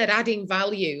 Like you said, adding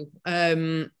value.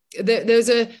 There's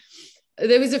a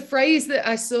there was a phrase that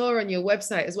I saw on your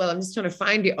website as well. I'm just trying to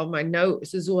find it on my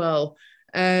notes as well.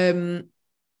 Um,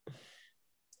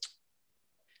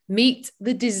 Meet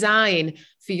the design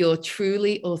for your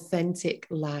truly authentic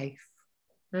life.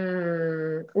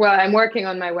 Well, I'm working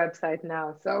on my website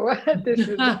now, so this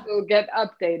will get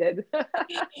updated.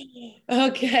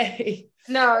 Okay.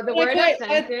 No, the I word quite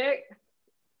authentic.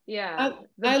 Yeah.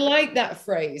 I like that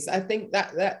phrase. I think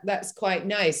that's quite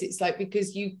nice. It's like,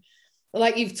 because you,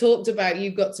 like you've talked about,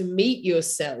 you've got to meet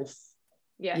yourself.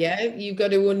 Yes. Yeah, you've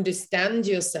got to understand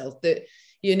yourself, that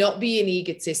you're not being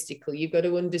egotistical. You've got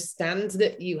to understand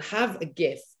that you have a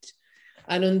gift,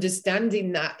 and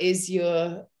understanding that is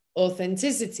your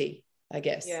authenticity, I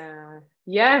guess. Yeah.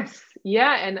 Yes.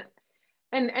 Yeah.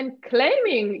 And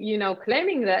claiming,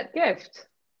 claiming that gift.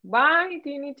 Why do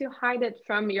you need to hide it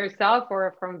from yourself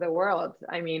or from the world?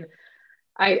 I mean,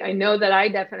 I know that I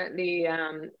definitely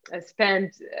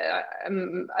spent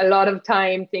a lot of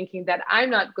time thinking that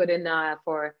I'm not good enough,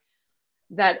 or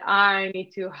that I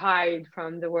need to hide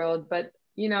from the world. But,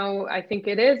 I think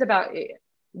it is about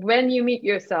when you meet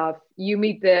yourself, you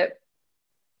meet the,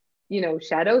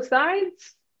 shadow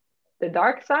sides, the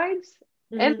dark sides,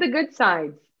 and Mm-hmm. the good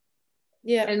sides.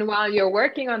 Yeah. And while you're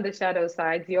working on the shadow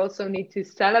sides, you also need to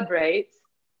celebrate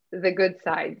the good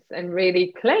sides and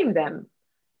really claim them.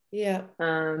 Yeah.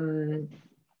 Um,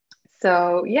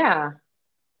 so yeah.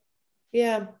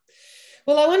 Yeah.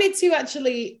 Well, I wanted to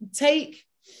actually take,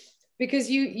 because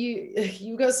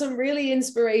you got some really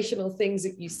inspirational things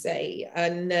that you say,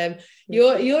 and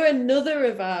you're another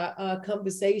of our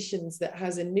conversations that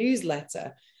has a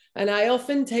newsletter, and I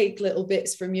often take little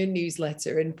bits from your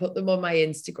newsletter and put them on my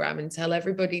Instagram and tell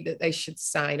everybody that they should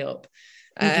sign up.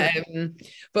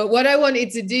 But what I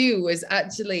wanted to do was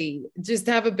actually just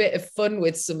have a bit of fun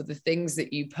with some of the things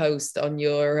that you post on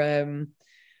your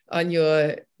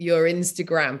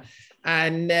Instagram,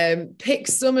 and pick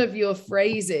some of your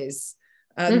phrases,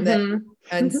 and then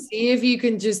Mm-hmm. and see if you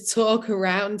can just talk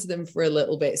around them for a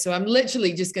little bit. So I'm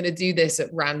literally just going to do this at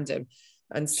random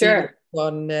and see Sure.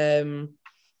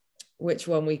 which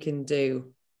one we can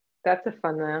do. That's a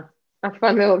fun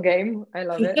little game. I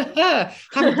love it.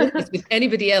 Haven't done this with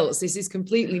anybody else. This is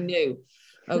completely new.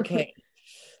 Okay,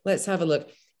 let's have a look.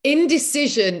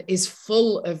 Indecision is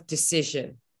full of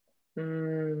decision.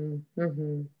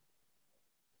 Mm-hmm. Talk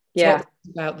Yeah.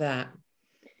 about that.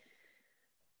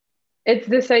 It's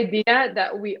this idea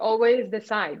that we always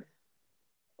decide.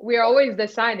 We're always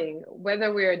deciding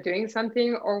whether we are doing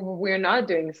something or we're not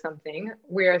doing something.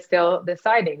 We are still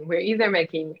deciding. We're either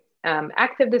making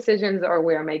active decisions or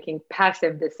we're making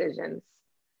passive decisions.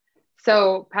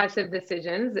 So passive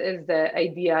decisions is the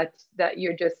idea that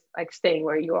you're just like staying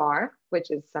where you are, which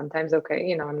is sometimes okay.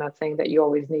 You know, I'm not saying that you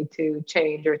always need to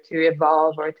change or to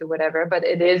evolve or to whatever, but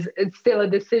it's still a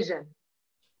decision,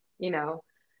 you know.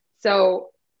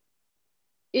 So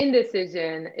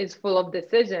indecision is full of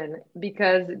decision,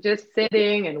 because just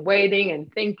sitting and waiting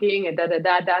and thinking and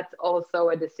that's also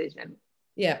a decision.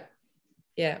 Yeah.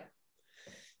 Yeah.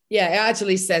 Yeah, it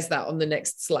actually says that on the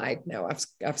next slide. No, I've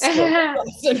scrolled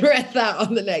across and read that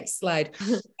on the next slide.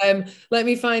 Let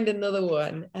me find another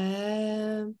one.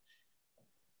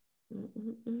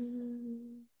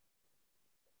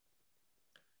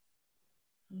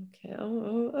 Okay.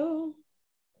 Oh.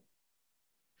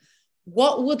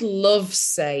 What would love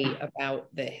say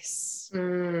about this?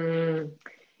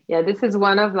 Yeah, this is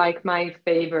one of like my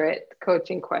favorite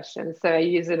coaching questions. So I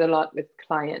use it a lot with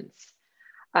clients.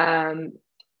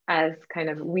 As kind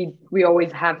of we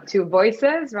always have two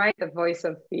voices, right? The voice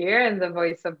of fear and the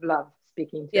voice of love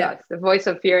speaking to us. The voice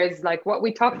of fear is like what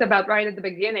we talked about right at the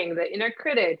beginning, the inner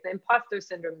critic, the imposter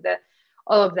syndrome,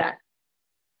 all of that.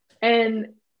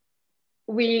 And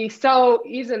we so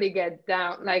easily get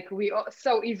down, like we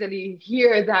so easily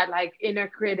hear that like inner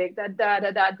critic, that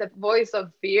the voice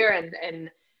of fear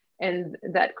and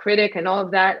that critic and all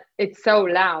of that. It's so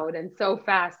loud and so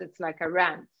fast, it's like a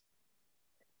rant.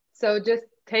 So just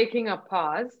taking a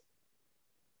pause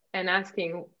and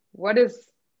asking, what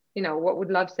would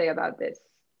love say about this?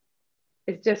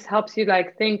 It just helps you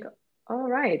like think, all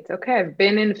right, okay, I've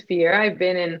been in fear, I've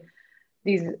been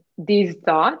in these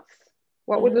thoughts.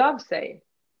 What would love say?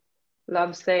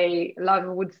 Love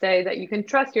would say that you can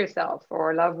trust yourself,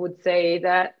 or love would say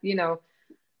that,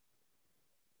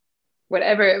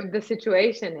 whatever the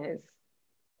situation is,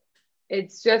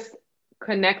 it's just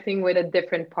connecting with a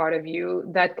different part of you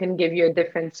that can give you a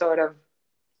different sort of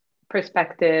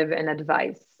perspective and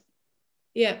advice.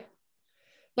 Yeah.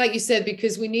 Like you said,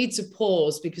 because we need to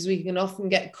pause, because we can often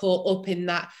get caught up in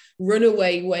that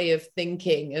runaway way of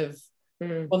thinking of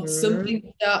once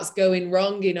something starts going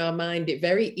wrong in our mind, it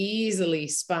very easily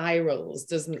spirals,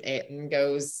 doesn't it? And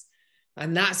goes,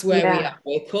 and that's where we are.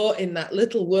 We're caught in that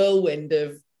little whirlwind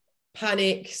of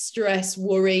panic, stress,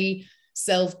 worry,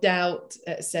 self-doubt,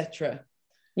 etc.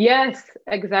 Yes,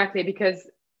 exactly.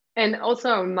 And also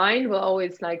our mind will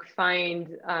always like find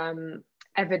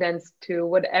evidence to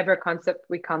whatever concept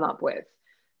we come up with.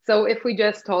 So if we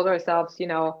just told ourselves,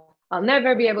 I'll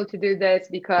never be able to do this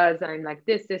because I'm like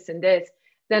this, and this,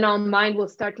 then our mind will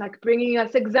start like bringing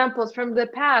us examples from the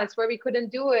past where we couldn't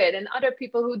do it and other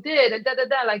people who did and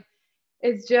like,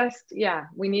 it's just,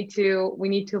 we need to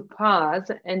pause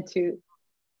and to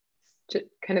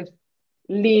kind of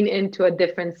lean into a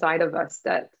different side of us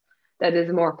that is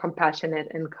more compassionate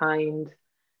and kind,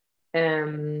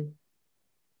 and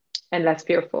less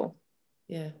fearful.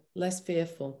 Yeah, less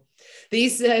fearful.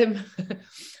 These I'm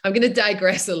going to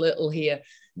digress a little here.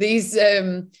 These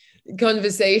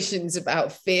conversations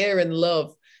about fear and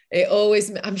love, it always,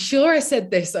 I'm sure I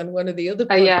said this on one of the other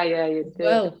podcasts. Yeah, you did.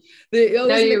 Well,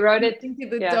 you wrote it. Think of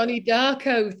the Donnie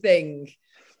Darko thing.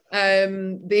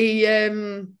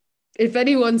 If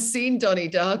anyone's seen Donnie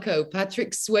Darko,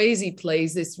 Patrick Swayze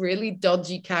plays this really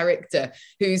dodgy character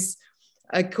who's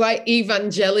a quite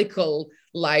evangelical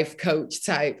life coach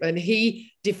type, and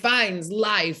he defines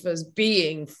life as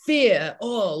being fear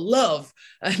or love,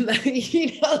 and that's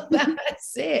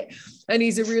it. And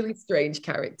he's a really strange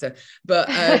character, but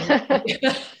but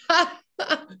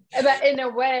in a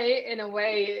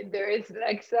way there is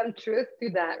like some truth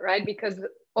to that, right? Because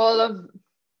all of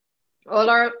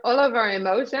our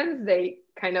emotions, they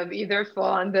kind of either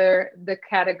fall under the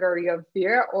category of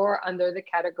fear or under the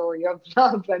category of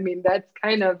love. I mean, that's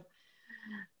kind of,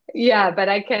 but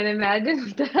I can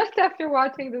imagine that after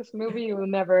watching this movie, you will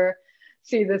never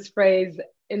see this phrase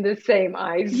in the same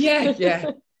eyes.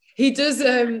 Yeah. He does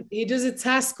a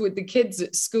task with the kids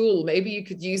at school. Maybe you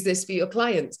could use this for your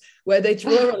clients, where they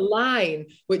draw a line,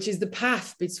 which is the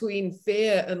path between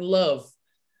fear and love.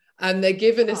 And they're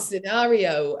given a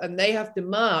scenario and they have to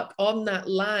mark on that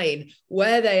line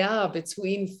where they are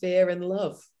between fear and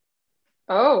love.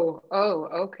 Oh,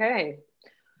 okay.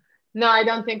 No, I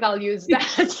don't think I'll use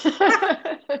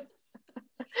that.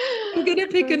 I'm going to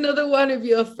pick another one of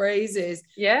your phrases.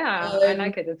 Yeah, I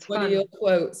like it. It's one fun. of your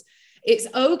quotes. It's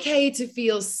okay to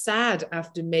feel sad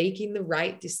after making the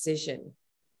right decision.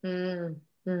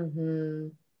 Mm-hmm.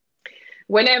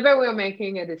 Whenever we're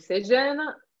making a decision,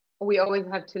 we always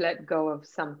have to let go of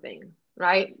something,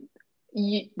 right?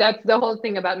 That's the whole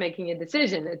thing about making a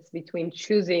decision. It's between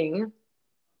choosing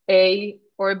A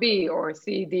or B or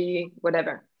C, D,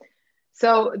 whatever.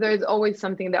 So there's always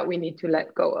something that we need to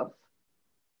let go of.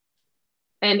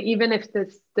 And even if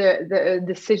this the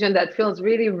decision that feels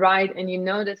really right, and you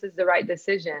know this is the right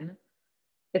decision,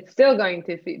 it's still going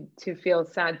to feel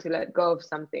sad to let go of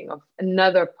something, of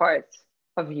another part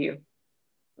of you.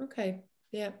 Okay.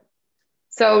 Yeah.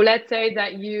 So let's say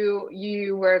that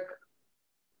you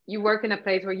work in a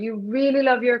place where you really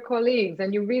love your colleagues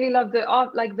and you really love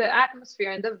the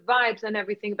atmosphere and the vibes and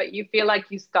everything, but you feel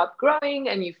like you stopped growing,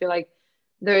 and you feel like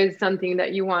there is something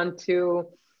that you want to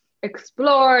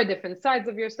explore, different sides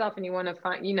of yourself, and you want to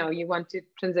find, you want to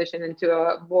transition into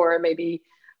a more maybe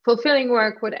fulfilling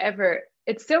work, whatever.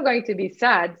 It's still going to be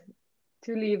sad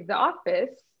to leave the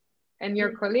office and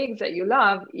your colleagues that you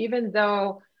love, even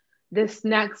though this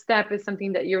next step is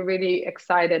something that you're really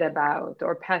excited about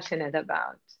or passionate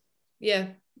about. Yeah.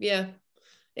 Yeah.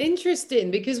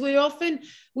 Interesting, because we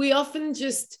often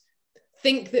just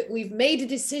think that we've made a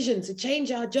decision to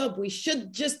change our job. We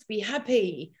should just be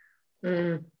happy.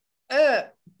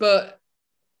 But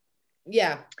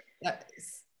yeah,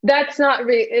 that's not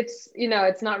really,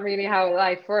 it's not really how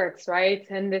life works, right?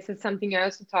 And this is something I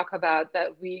also talk about,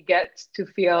 that we get to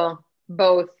feel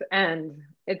both, and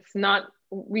it's not,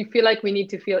 we feel like we need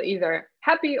to feel either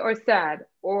happy or sad,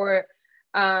 or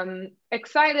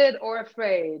excited or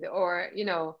afraid, or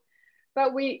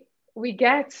but we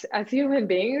get, as human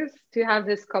beings, to have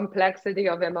this complexity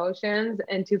of emotions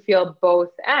and to feel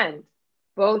both, and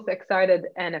both excited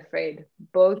and afraid,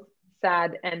 both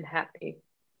sad and happy.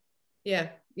 Yeah.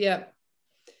 Yeah.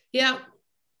 Yeah.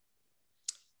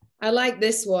 I like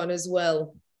this one as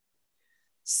well.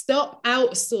 Stop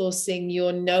outsourcing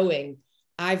your knowing.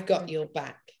 I've got your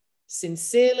back.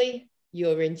 Sincerely,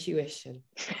 your intuition.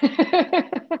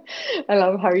 I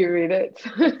love how you read it.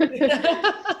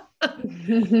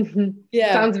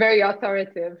 Yeah. Sounds very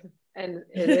authoritative, and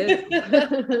it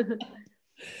is.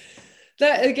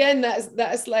 That again,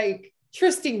 that's like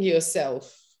trusting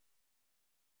yourself.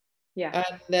 Yeah.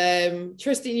 And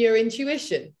trusting your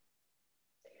intuition.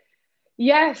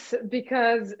 Yes,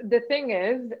 because the thing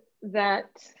is that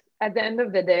at the end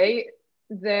of the day,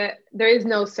 there is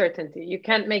no certainty. You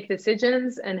can't make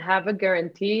decisions and have a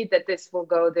guarantee that this will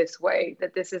go this way,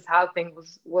 that this is how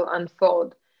things will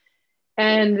unfold.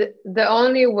 And the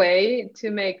only way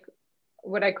to make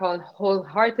what I call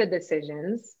wholehearted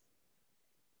decisions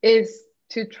is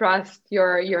to trust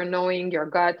your knowing, your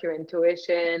gut, your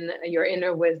intuition, your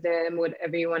inner wisdom,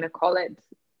 whatever you want to call it.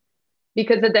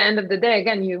 Because at the end of the day,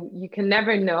 again, you can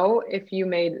never know if you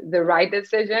made the right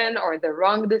decision or the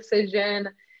wrong decision,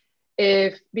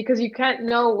 because you can't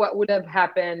know what would have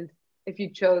happened if you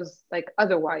chose like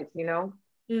otherwise.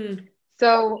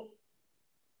 So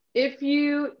if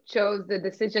you chose the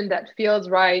decision that feels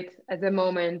right at the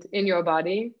moment in your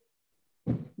body,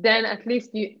 then at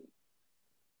least you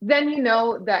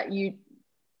know that you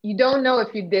don't know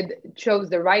if you chose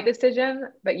the right decision,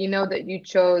 but you know that you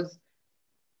chose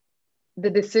the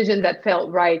decision that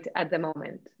felt right at the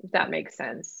moment, if that makes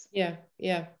sense. Yeah.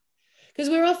 Yeah. Because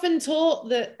we're often taught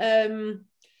that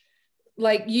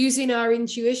like using our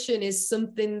intuition is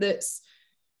something that's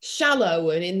shallow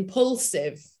and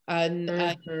impulsive, and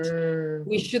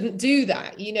we shouldn't do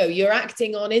that. You're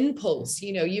acting on impulse.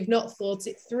 You've not thought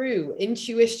it through.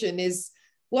 Intuition is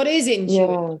what is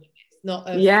intuition. It's not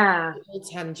a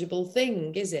tangible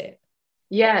thing, is it?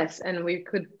 Yes, and we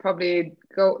could probably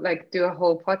go do a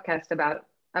whole podcast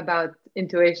about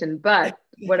intuition. But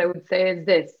what I would say is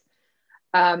this.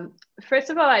 First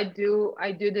of all, I do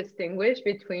distinguish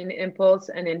between impulse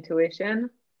and intuition.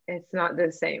 It's not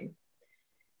the same.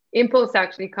 Impulse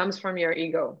actually comes from your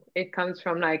ego. It comes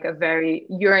from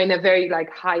you're in a very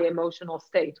high emotional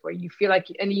state where you feel like,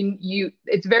 and you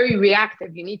it's very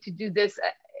reactive. You need to do this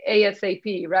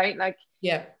ASAP, right?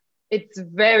 Yeah. It's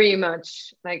very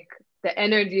much the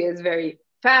energy is very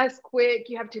fast, quick.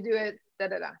 You have to do it. Da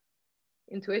da da.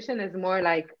 Intuition is more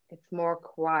it's more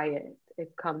quiet.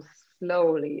 It comes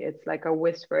slowly. It's like a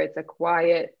whisper. It's a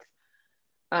quiet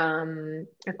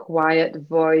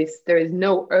voice. There is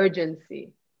no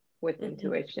urgency with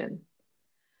intuition.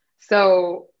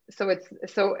 So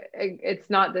it's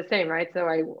not the same, right? So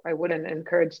I wouldn't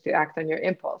encourage to act on your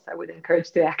impulse. I would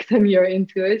encourage to act on your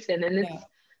intuition. And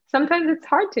sometimes it's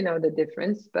hard to know the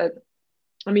difference, but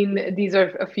I mean, these are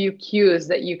a few cues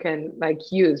that you can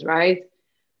use, right?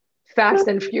 Fast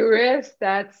and furious,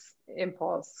 that's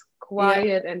impulse.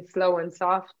 Quiet and slow and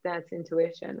soft, that's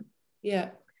intuition. Yeah.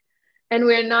 And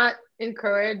we're not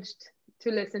encouraged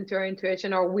to listen to our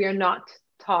intuition, or we're not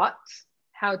taught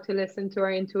how to listen to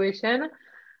our intuition.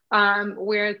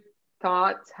 We're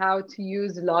taught how to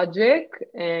use logic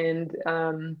and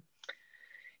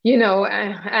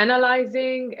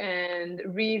analyzing and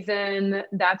reason,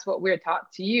 that's what we're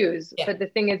taught to use. Yeah. But the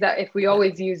thing is that if we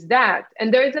always use that,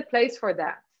 and there is a place for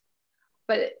that,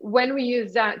 but when we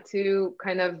use that to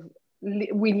kind of,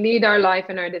 we lead our life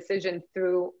and our decision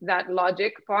through that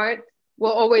logic part,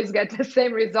 we'll always get the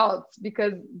same results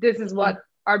because this is what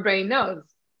our brain knows,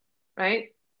 right?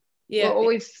 We'll Yeah.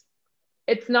 always,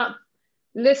 it's not,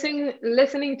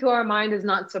 listening to our mind is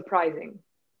not surprising.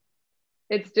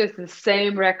 It's just the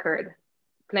same record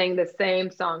playing the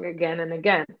same song again and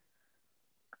again.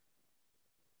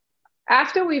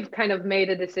 After we've kind of made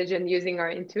a decision using our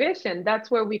intuition,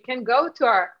 that's where we can go to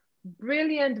our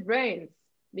brilliant brains,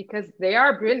 because they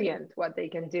are brilliant what they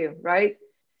can do, right?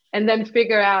 And then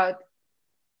figure out,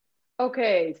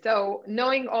 okay, so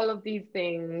knowing all of these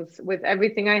things with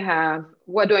everything I have,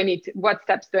 what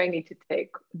steps do I need to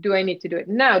take? Do I need to do it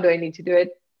now? Do I need to do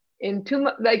it in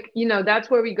that's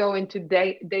where we go into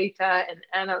data and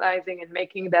analyzing and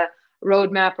making the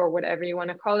roadmap or whatever you want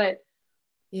to call it.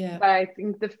 Yeah. But I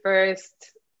think the first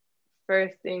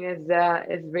thing is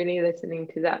really listening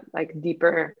to that like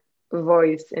deeper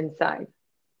voice inside.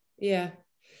 Yeah.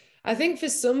 I think for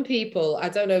some people, I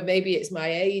don't know, maybe it's my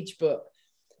age, but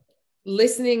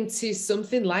listening to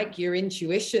something like your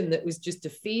intuition that was just a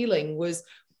feeling was,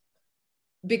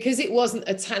 because it wasn't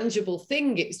a tangible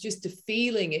thing, it's just a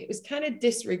feeling, it was kind of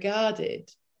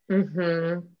disregarded.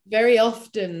 Mm-hmm. Very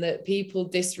often that people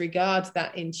disregard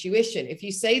that intuition. If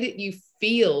you say that you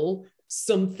feel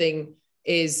something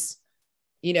is,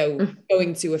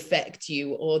 going to affect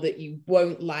you, or that you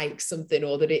won't like something,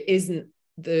 or that it isn't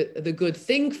the good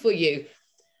thing for you.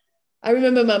 I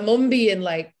remember my mum being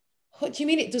like, what do you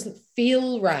mean it doesn't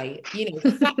feel right?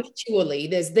 Factually,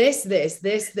 there's this,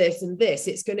 and this.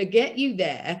 It's going to get you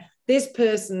there. This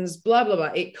person's blah, blah,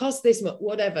 blah. It costs this much,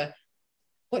 whatever.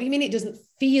 What do you mean it doesn't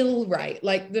feel right?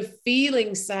 Like the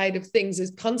feeling side of things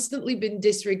has constantly been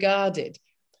disregarded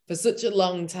for such a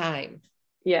long time.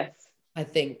 Yes. I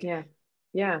think. Yeah.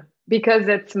 Yeah. Because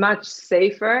it's much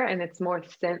safer and it's more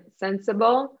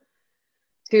sensible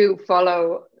to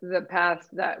follow the path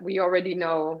that we already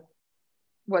know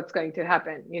what's going to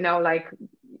happen. Like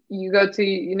you go to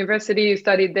university, you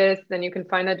study this, then you can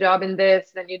find a job in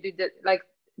this, then you do this. Like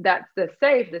that's the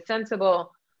safe, the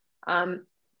sensible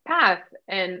path.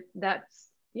 And that's,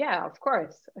 yeah, of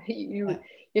course,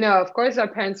 of course our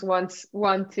parents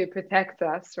want to protect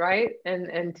us, right?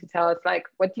 And to tell us like,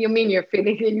 what do you mean you're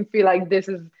feeling, you feel like this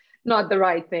is not the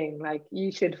right thing, like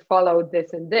you should follow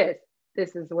this and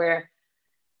this is where,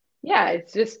 yeah,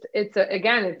 it's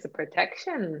a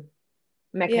protection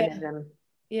mechanism.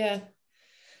 Yeah.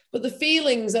 But the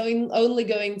feelings are only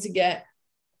going to get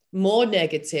more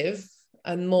negative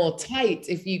and more tight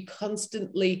if you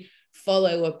constantly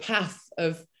follow a path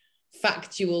of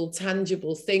factual,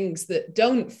 tangible things that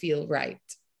don't feel right.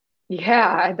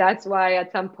 Yeah, that's why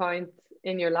at some point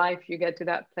in your life you get to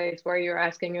that place where you're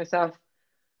asking yourself,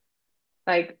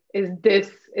 like, is this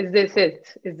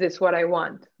it? Is this what I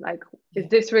want? Like, is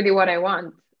this really what I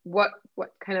want? What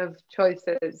kind of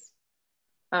choices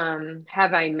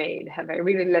have I made? Have I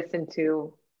really listened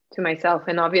to myself?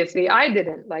 And obviously I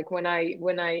didn't. Like when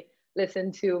I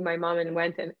listened to my mom and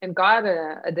went and got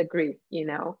a degree,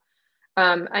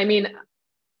 I mean,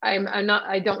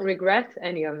 I don't regret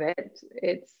any of it.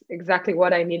 It's exactly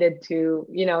what I needed to,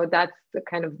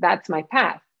 that's my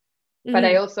path. Mm-hmm. But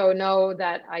I also know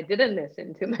that I didn't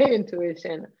listen to my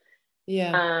intuition.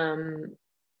 Yeah.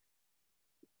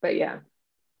 But yeah.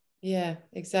 Yeah,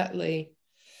 exactly.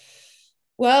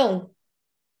 Well,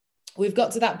 we've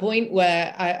got to that point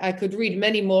where I could read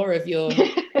many more of your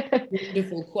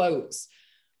wonderful quotes,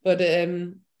 but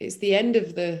it's the end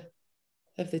of the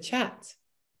chat.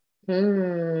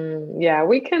 Yeah,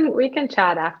 we can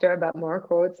chat after about more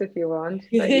quotes if you want.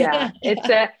 But yeah,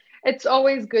 it's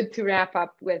always good to wrap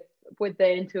up with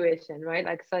the intuition, right?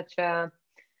 Like such a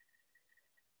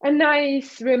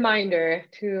nice reminder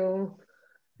to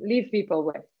leave people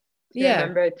with. To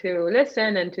remember to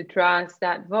listen and to trust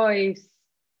that voice.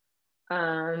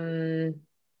 And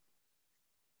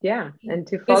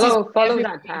to follow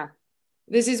that path.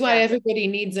 This is why everybody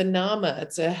needs a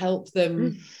Naama to help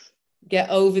them get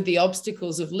over the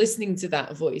obstacles of listening to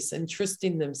that voice and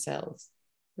trusting themselves.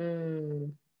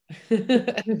 Thank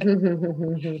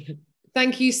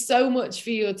you so much for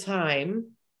your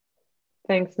time.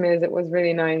 Thanks, Ms. It was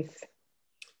really nice.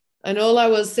 And all I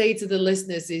will say to the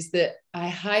listeners is that I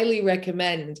highly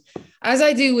recommend, as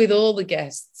I do with all the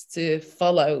guests, to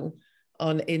follow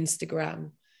on Instagram,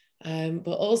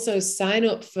 but also sign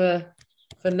up for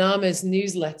Naama's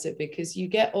newsletter, because you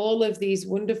get all of these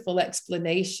wonderful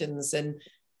explanations and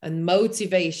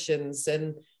motivations,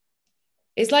 and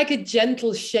it's like a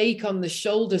gentle shake on the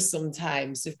shoulder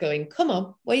sometimes of going, come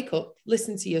on, wake up,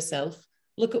 listen to yourself,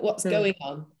 look at what's going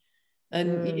on.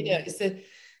 And,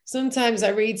 sometimes I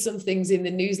read some things in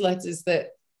the newsletters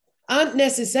that aren't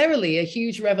necessarily a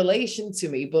huge revelation to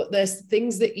me, but there's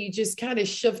things that you just kind of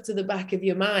shove to the back of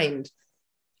your mind,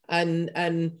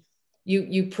 and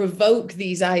you provoke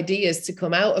these ideas to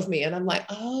come out of me, and I'm like,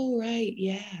 oh right,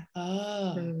 yeah,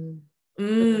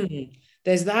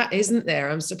 there's that, isn't there?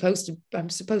 I'm supposed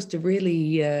to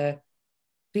really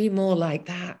be more like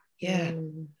that. Yeah.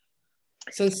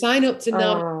 So sign up to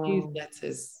Naama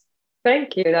newsletters.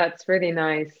 Thank you. That's really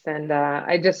nice. And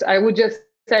I would just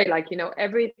say, like,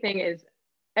 everything is,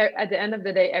 at the end of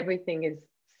the day, everything is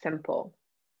simple.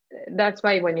 That's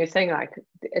why when you're saying, like,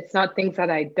 it's not things that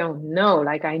I don't know,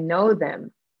 like, I know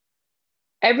them.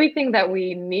 Everything that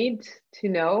we need to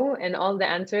know and all the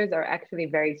answers are actually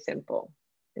very simple.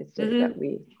 It's just that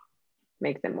we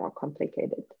make them more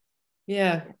complicated.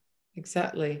 Yeah,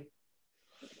 exactly.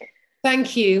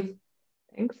 Thank you.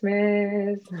 Thanks,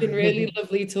 Miss. It's been really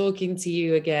lovely talking to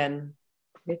you again.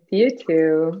 With you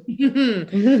too.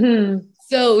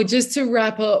 So just to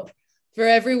wrap up, for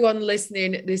everyone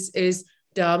listening, this is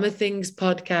Dharma Things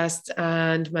podcast,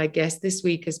 and my guest this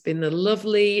week has been the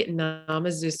lovely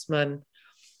Naama Zusman.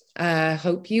 I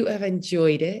hope you have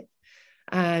enjoyed it,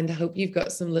 and I hope you've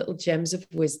got some little gems of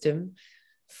wisdom.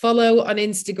 Follow on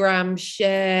Instagram,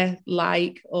 share,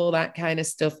 like, all that kind of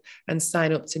stuff, and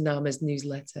sign up to Naama's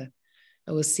newsletter.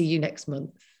 I will see you next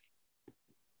month.